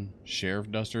skin. Sheriff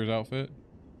Duster's outfit.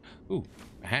 Ooh,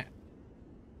 a hat.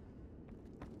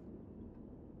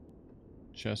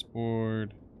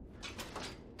 Chessboard.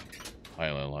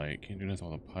 Pilot light. Can't do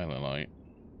nothing with a pilot light.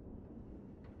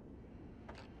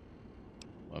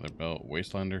 Leather belt.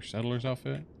 Wastelander settler's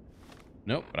outfit.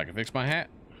 Nope, but I can fix my hat.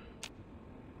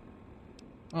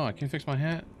 Oh, I can fix my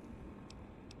hat.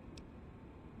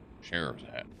 Sheriff's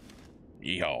hat.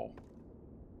 Yeehaw.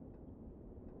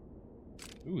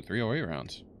 Ooh, 308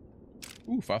 rounds.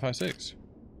 Ooh, 5.56.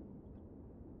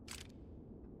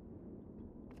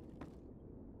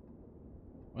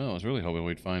 Well, I was really hoping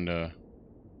we'd find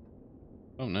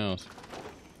something else.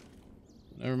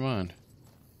 Never mind.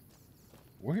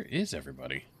 Where is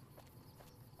everybody?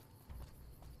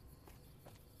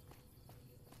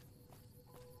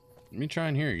 Let me try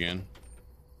in here again.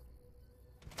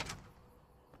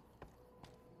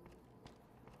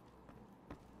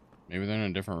 Maybe they're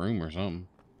in a different room or something.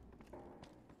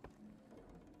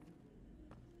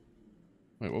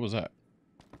 Wait, what was that?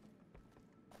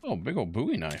 Oh, big old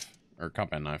Bowie knife. Or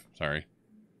combat knife, sorry.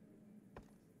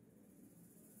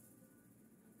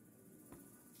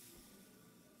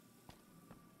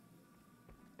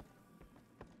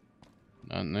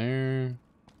 Not in there.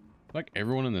 Like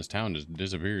everyone in this town just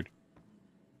disappeared.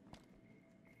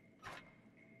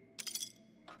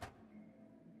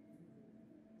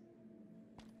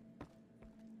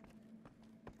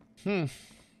 Alright,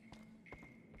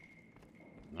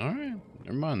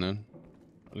 never mind then.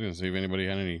 I was gonna see if anybody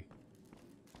had any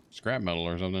scrap metal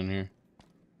or something here.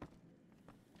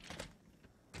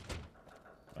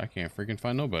 I can't freaking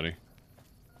find nobody.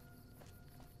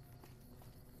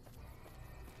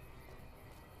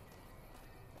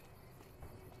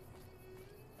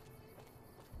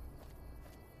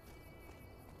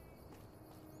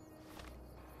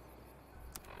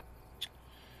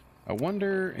 I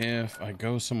wonder if I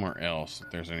go somewhere else,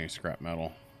 if there's any scrap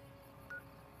metal.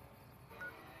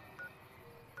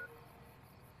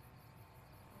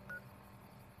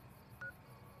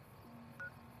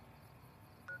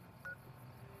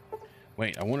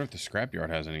 Wait, I wonder if the scrapyard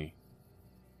has any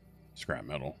scrap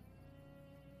metal.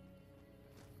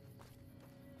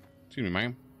 Excuse me,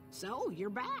 ma'am. So, you're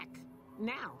back.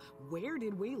 Now, where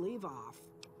did we leave off?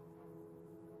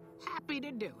 Happy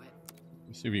to do it.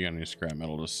 Let's see if you got any scrap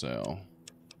metal to sell.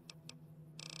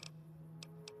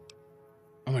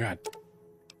 Oh my god.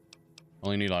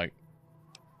 Only need like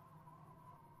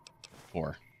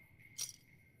 4.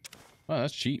 Oh,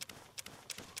 that's cheap.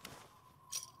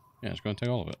 Yeah, just go and take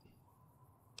all of it.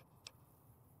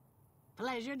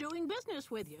 Pleasure doing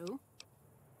business with you.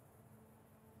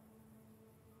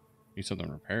 Need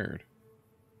something repaired.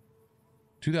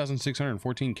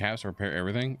 2,614 caps to repair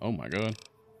everything? Oh my god.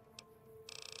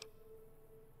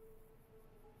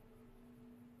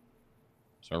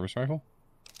 Service rifle?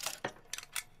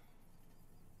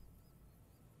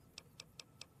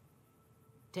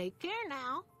 Take care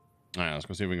now. Alright, let's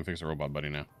go see if we can fix the robot buddy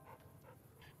now.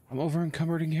 I'm over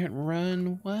encumbered and can't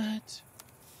run. What?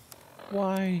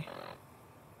 Why?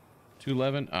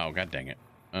 211? Oh, god dang it.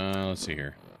 Let's see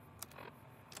here.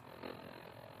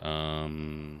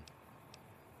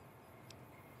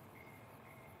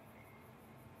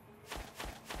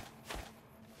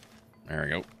 There we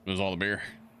go. There's all the beer.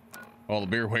 All the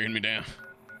beer weighing me down.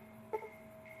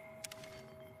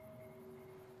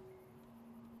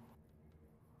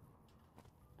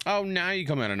 Oh, now you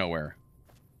come out of nowhere.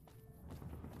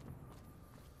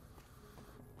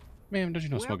 Ma'am, don't you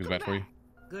know smoke is bad for you?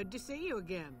 Good to see you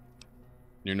again.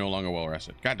 You're no longer well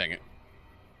rested. God dang it.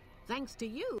 Thanks to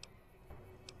you.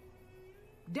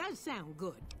 Does sound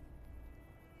good.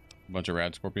 Bunch of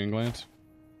rad scorpion glands.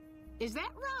 Is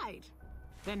that right?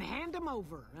 Then hand them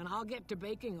over, and I'll get to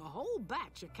baking a whole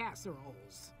batch of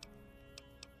casseroles.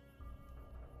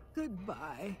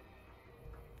 Goodbye.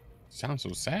 Sounds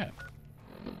so sad.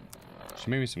 She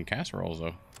made me some casseroles,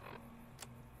 though.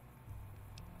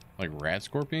 Like rad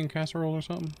scorpion casserole or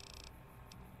something?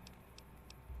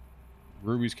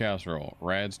 Ruby's casserole.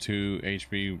 Rad's 2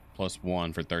 HP plus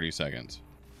 1 for 30 seconds.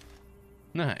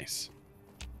 Nice.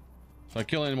 If I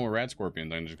kill any more rad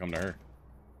scorpions, I can just come to her.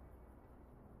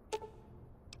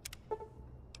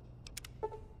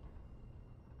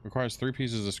 Requires 3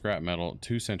 pieces of scrap metal,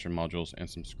 2 sensor modules, and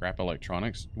some scrap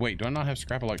electronics. Wait, do I not have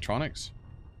scrap electronics?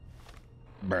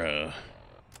 Bruh.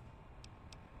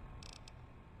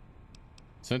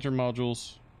 Sensor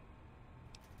modules,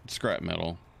 scrap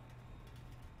metal.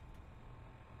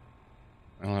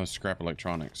 I don't have scrap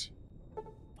electronics.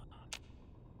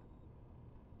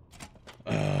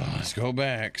 Let's go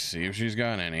back, see if she's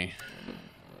got any.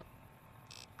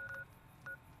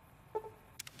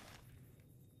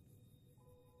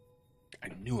 I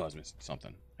knew I was missing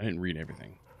something. I didn't read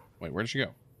everything. Wait, where did she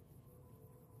go?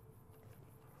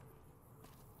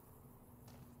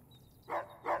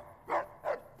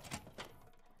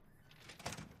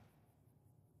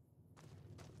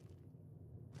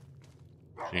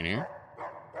 She in here?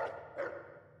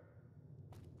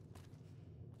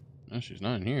 No, she's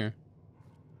not in here.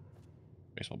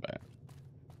 Baseball bat.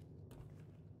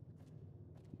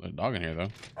 There's a dog in here, though.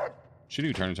 She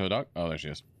do turn into a dog. Oh, there she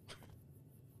is.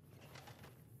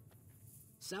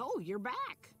 So, you're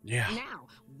back. Yeah. Now,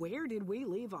 where did we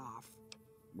leave off?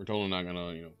 We're totally not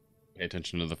gonna, pay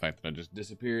attention to the fact that I just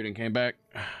disappeared and came back.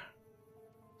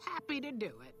 Happy to do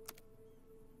it.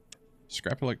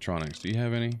 Scrap electronics. Do you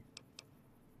have any?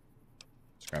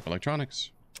 Scrap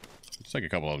electronics. Let's take a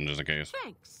couple of them just in case.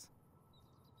 Thanks.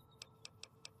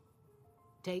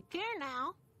 Take care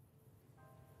now.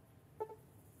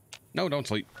 No, don't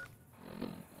sleep.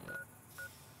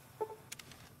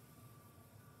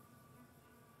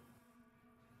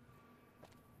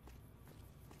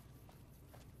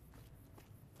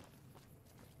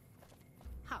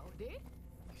 Howdy.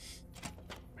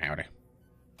 Howdy.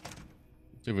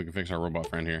 See if we can fix our robot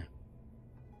friend here.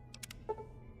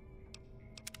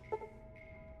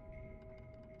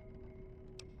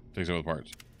 Fix it with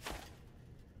parts.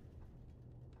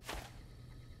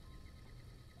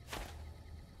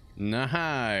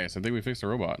 Nice. I think we fixed the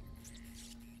robot.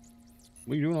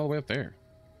 What are you doing all the way up there?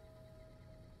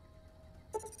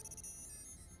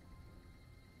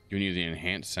 Giving you the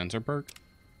enhanced sensor perk?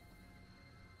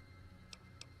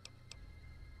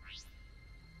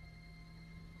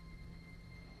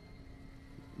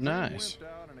 Nice.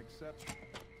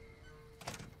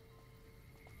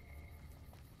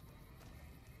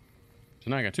 So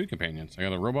now I got 2 companions. I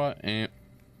got a robot and...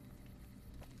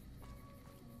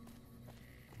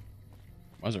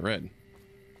 Why is it red? Is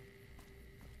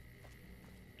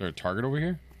there a target over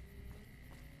here?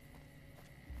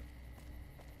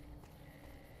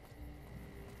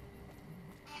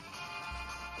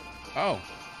 Oh.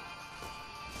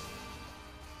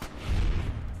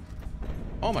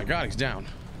 Oh my god, he's down.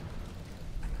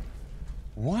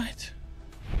 What?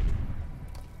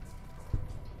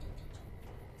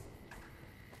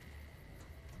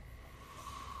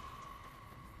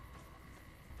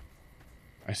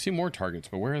 I see more targets,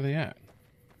 but where are they at?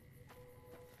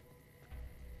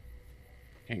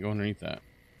 Can't go underneath that. Are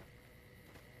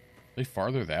they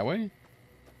farther that way?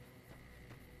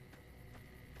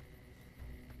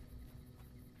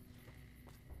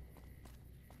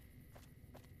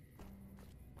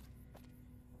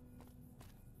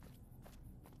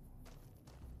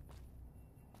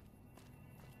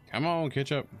 Come on,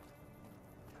 ketchup.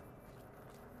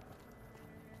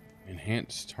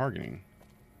 Enhanced targeting.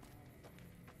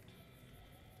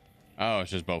 Oh,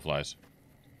 it's just bowflies.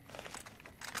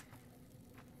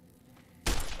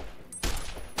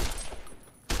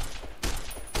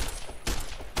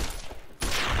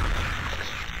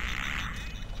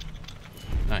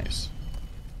 Nice.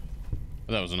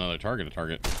 That was another target to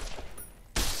target.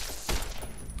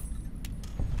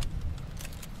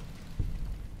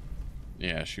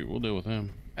 Yeah, shoot, we'll deal with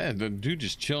him. The dude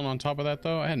just chilling on top of that,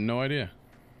 though? I had no idea.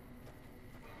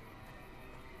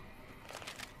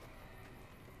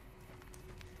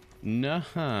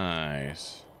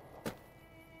 Nice.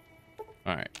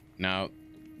 Alright, now,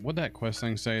 what'd that quest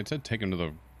thing say? It said take him to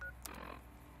the...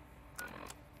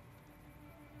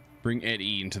 Bring Ed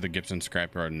E into the Gibson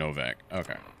scrapyard Novac.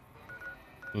 Okay.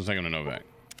 Let's take him to Novac.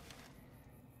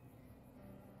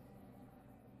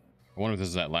 I wonder if this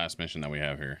is that last mission that we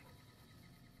have here.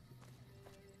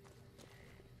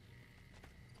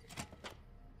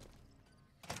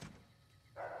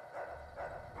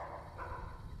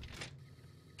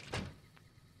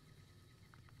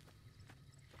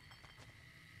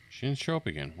 She didn't show up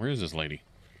again. Where is this lady?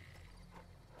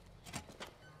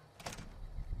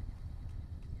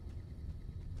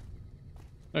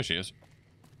 There she is.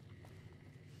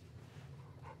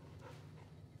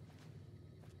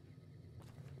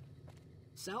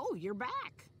 So, you're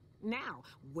back. Now,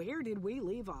 where did we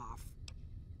leave off?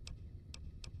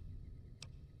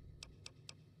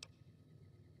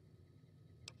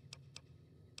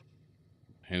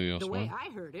 The way I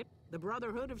heard it, the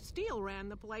Brotherhood of Steel ran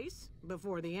the place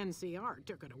before the NCR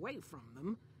took it away from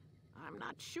them. I'm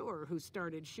not sure who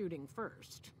started shooting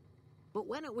first. But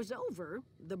when it was over,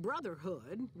 the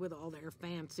Brotherhood, with all their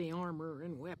fancy armor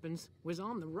and weapons, was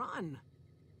on the run.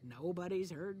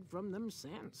 Nobody's heard from them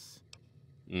since.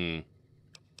 Well,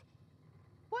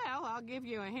 I'll give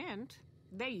you a hint.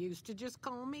 They used to just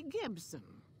call me Gibson.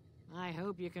 I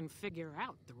hope you can figure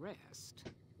out the rest.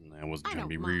 I wasn't trying to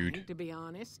be rude. Mind, to be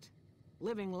honest.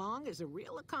 Living long is a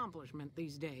real accomplishment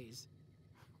these days.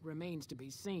 Remains to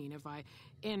be seen if I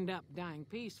end up dying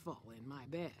peaceful in my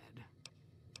bed.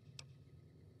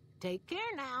 Take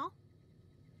care now.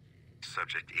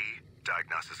 Subject E,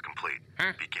 diagnosis complete.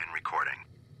 Begin recording.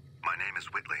 My name is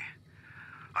Whitley.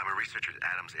 I'm a researcher at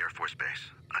Adams Air Force Base.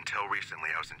 Until recently,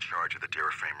 I was in charge of the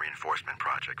Duraframe reinforcement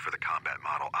project for the combat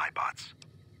model iBots.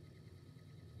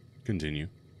 Continue.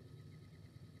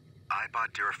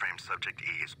 iBot Duraframe Subject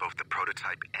E is both the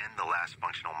prototype and the last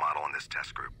functional model in this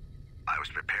test group. I was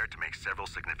prepared to make several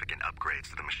significant upgrades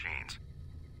to the machines.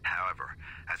 However,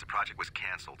 as the project was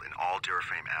canceled and all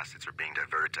Duraframe assets are being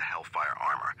diverted to Hellfire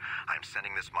armor, I am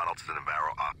sending this model to the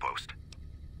Navarro outpost.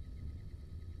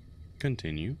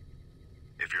 Continue.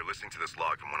 If you're listening to this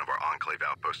log from one of our Enclave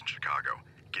outposts in Chicago,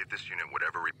 give this unit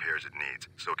whatever repairs it needs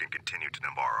so it can continue to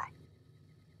Navarro.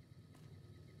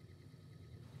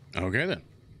 Okay then.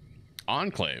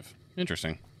 Enclave.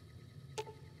 Interesting.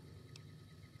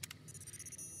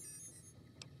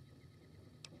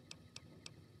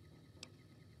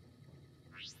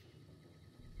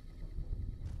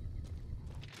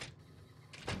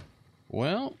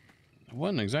 Well, it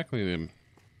wasn't exactly the...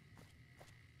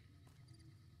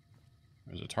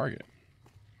 There's a target.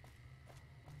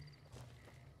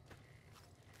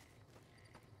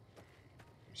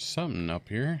 Something up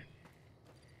here.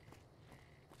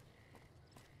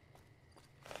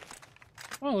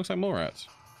 Oh, it looks like mole rats.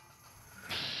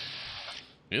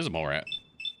 It is a mole rat.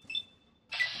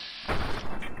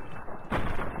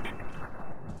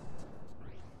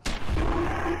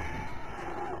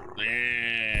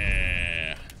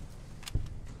 Yeah.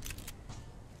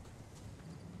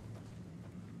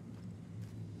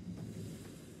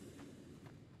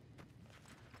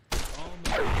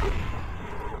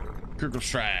 Critical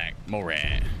strike, mole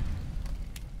rat.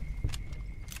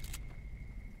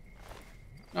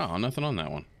 Oh, nothing on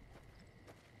that one.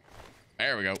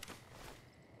 There we go.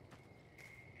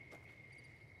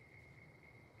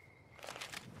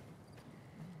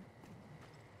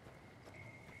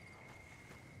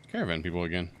 Caravan people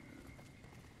again.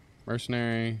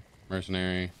 Mercenary,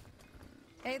 mercenary.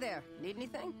 Hey there, need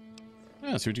anything?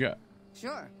 Yeah, let's see what you got.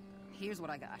 Sure. Here's what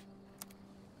I got.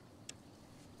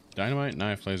 Dynamite,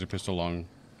 knife, laser, pistol, long,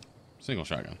 single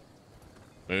shotgun.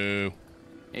 Boo.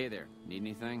 Hey there, need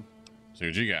anything? See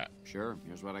what you got. Sure,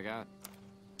 here's what I got.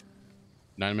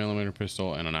 9mm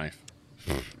pistol and a knife.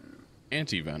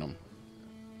 Anti-venom.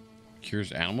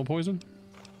 Cures animal poison?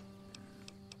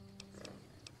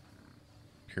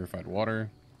 Purified water.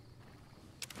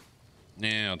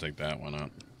 Yeah, I'll take that. Why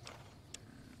not?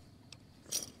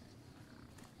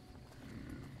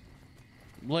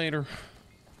 Later.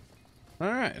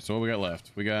 Alright, so what we got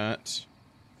left? We got...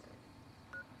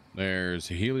 There's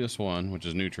Helios 1, which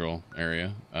is neutral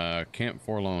area. Camp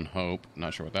Forlorn Hope.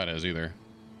 Not sure what that is either.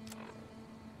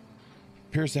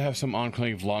 Appears to have some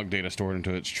Enclave log data stored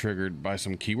into it, triggered by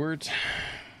some keywords.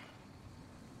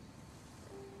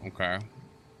 Okay.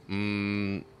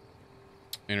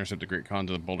 Intercept the Great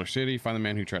Khans of the Boulder City. Find the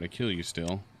man who tried to kill you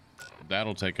still.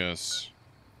 That'll take us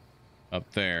up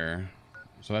there.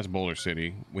 So that's Boulder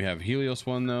City. We have Helios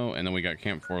 1 though, and then we got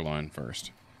Camp Forlorn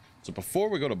first. So before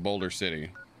we go to Boulder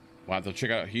City, we'll have to check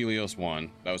out Helios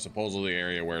 1. That was supposedly the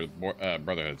area where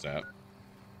Brotherhood's at.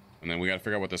 And then we got to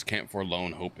figure out what this Camp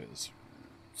Forlorn Hope is.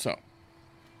 So,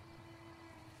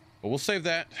 but we'll save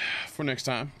that for next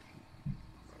time.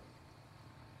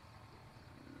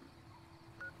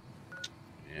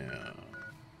 Yeah.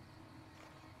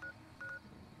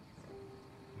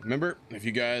 Remember, if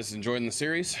you guys enjoyed the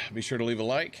series, be sure to leave a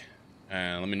like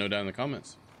and let me know down in the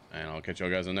comments. And I'll catch y'all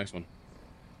guys in the next one.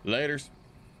 Laters.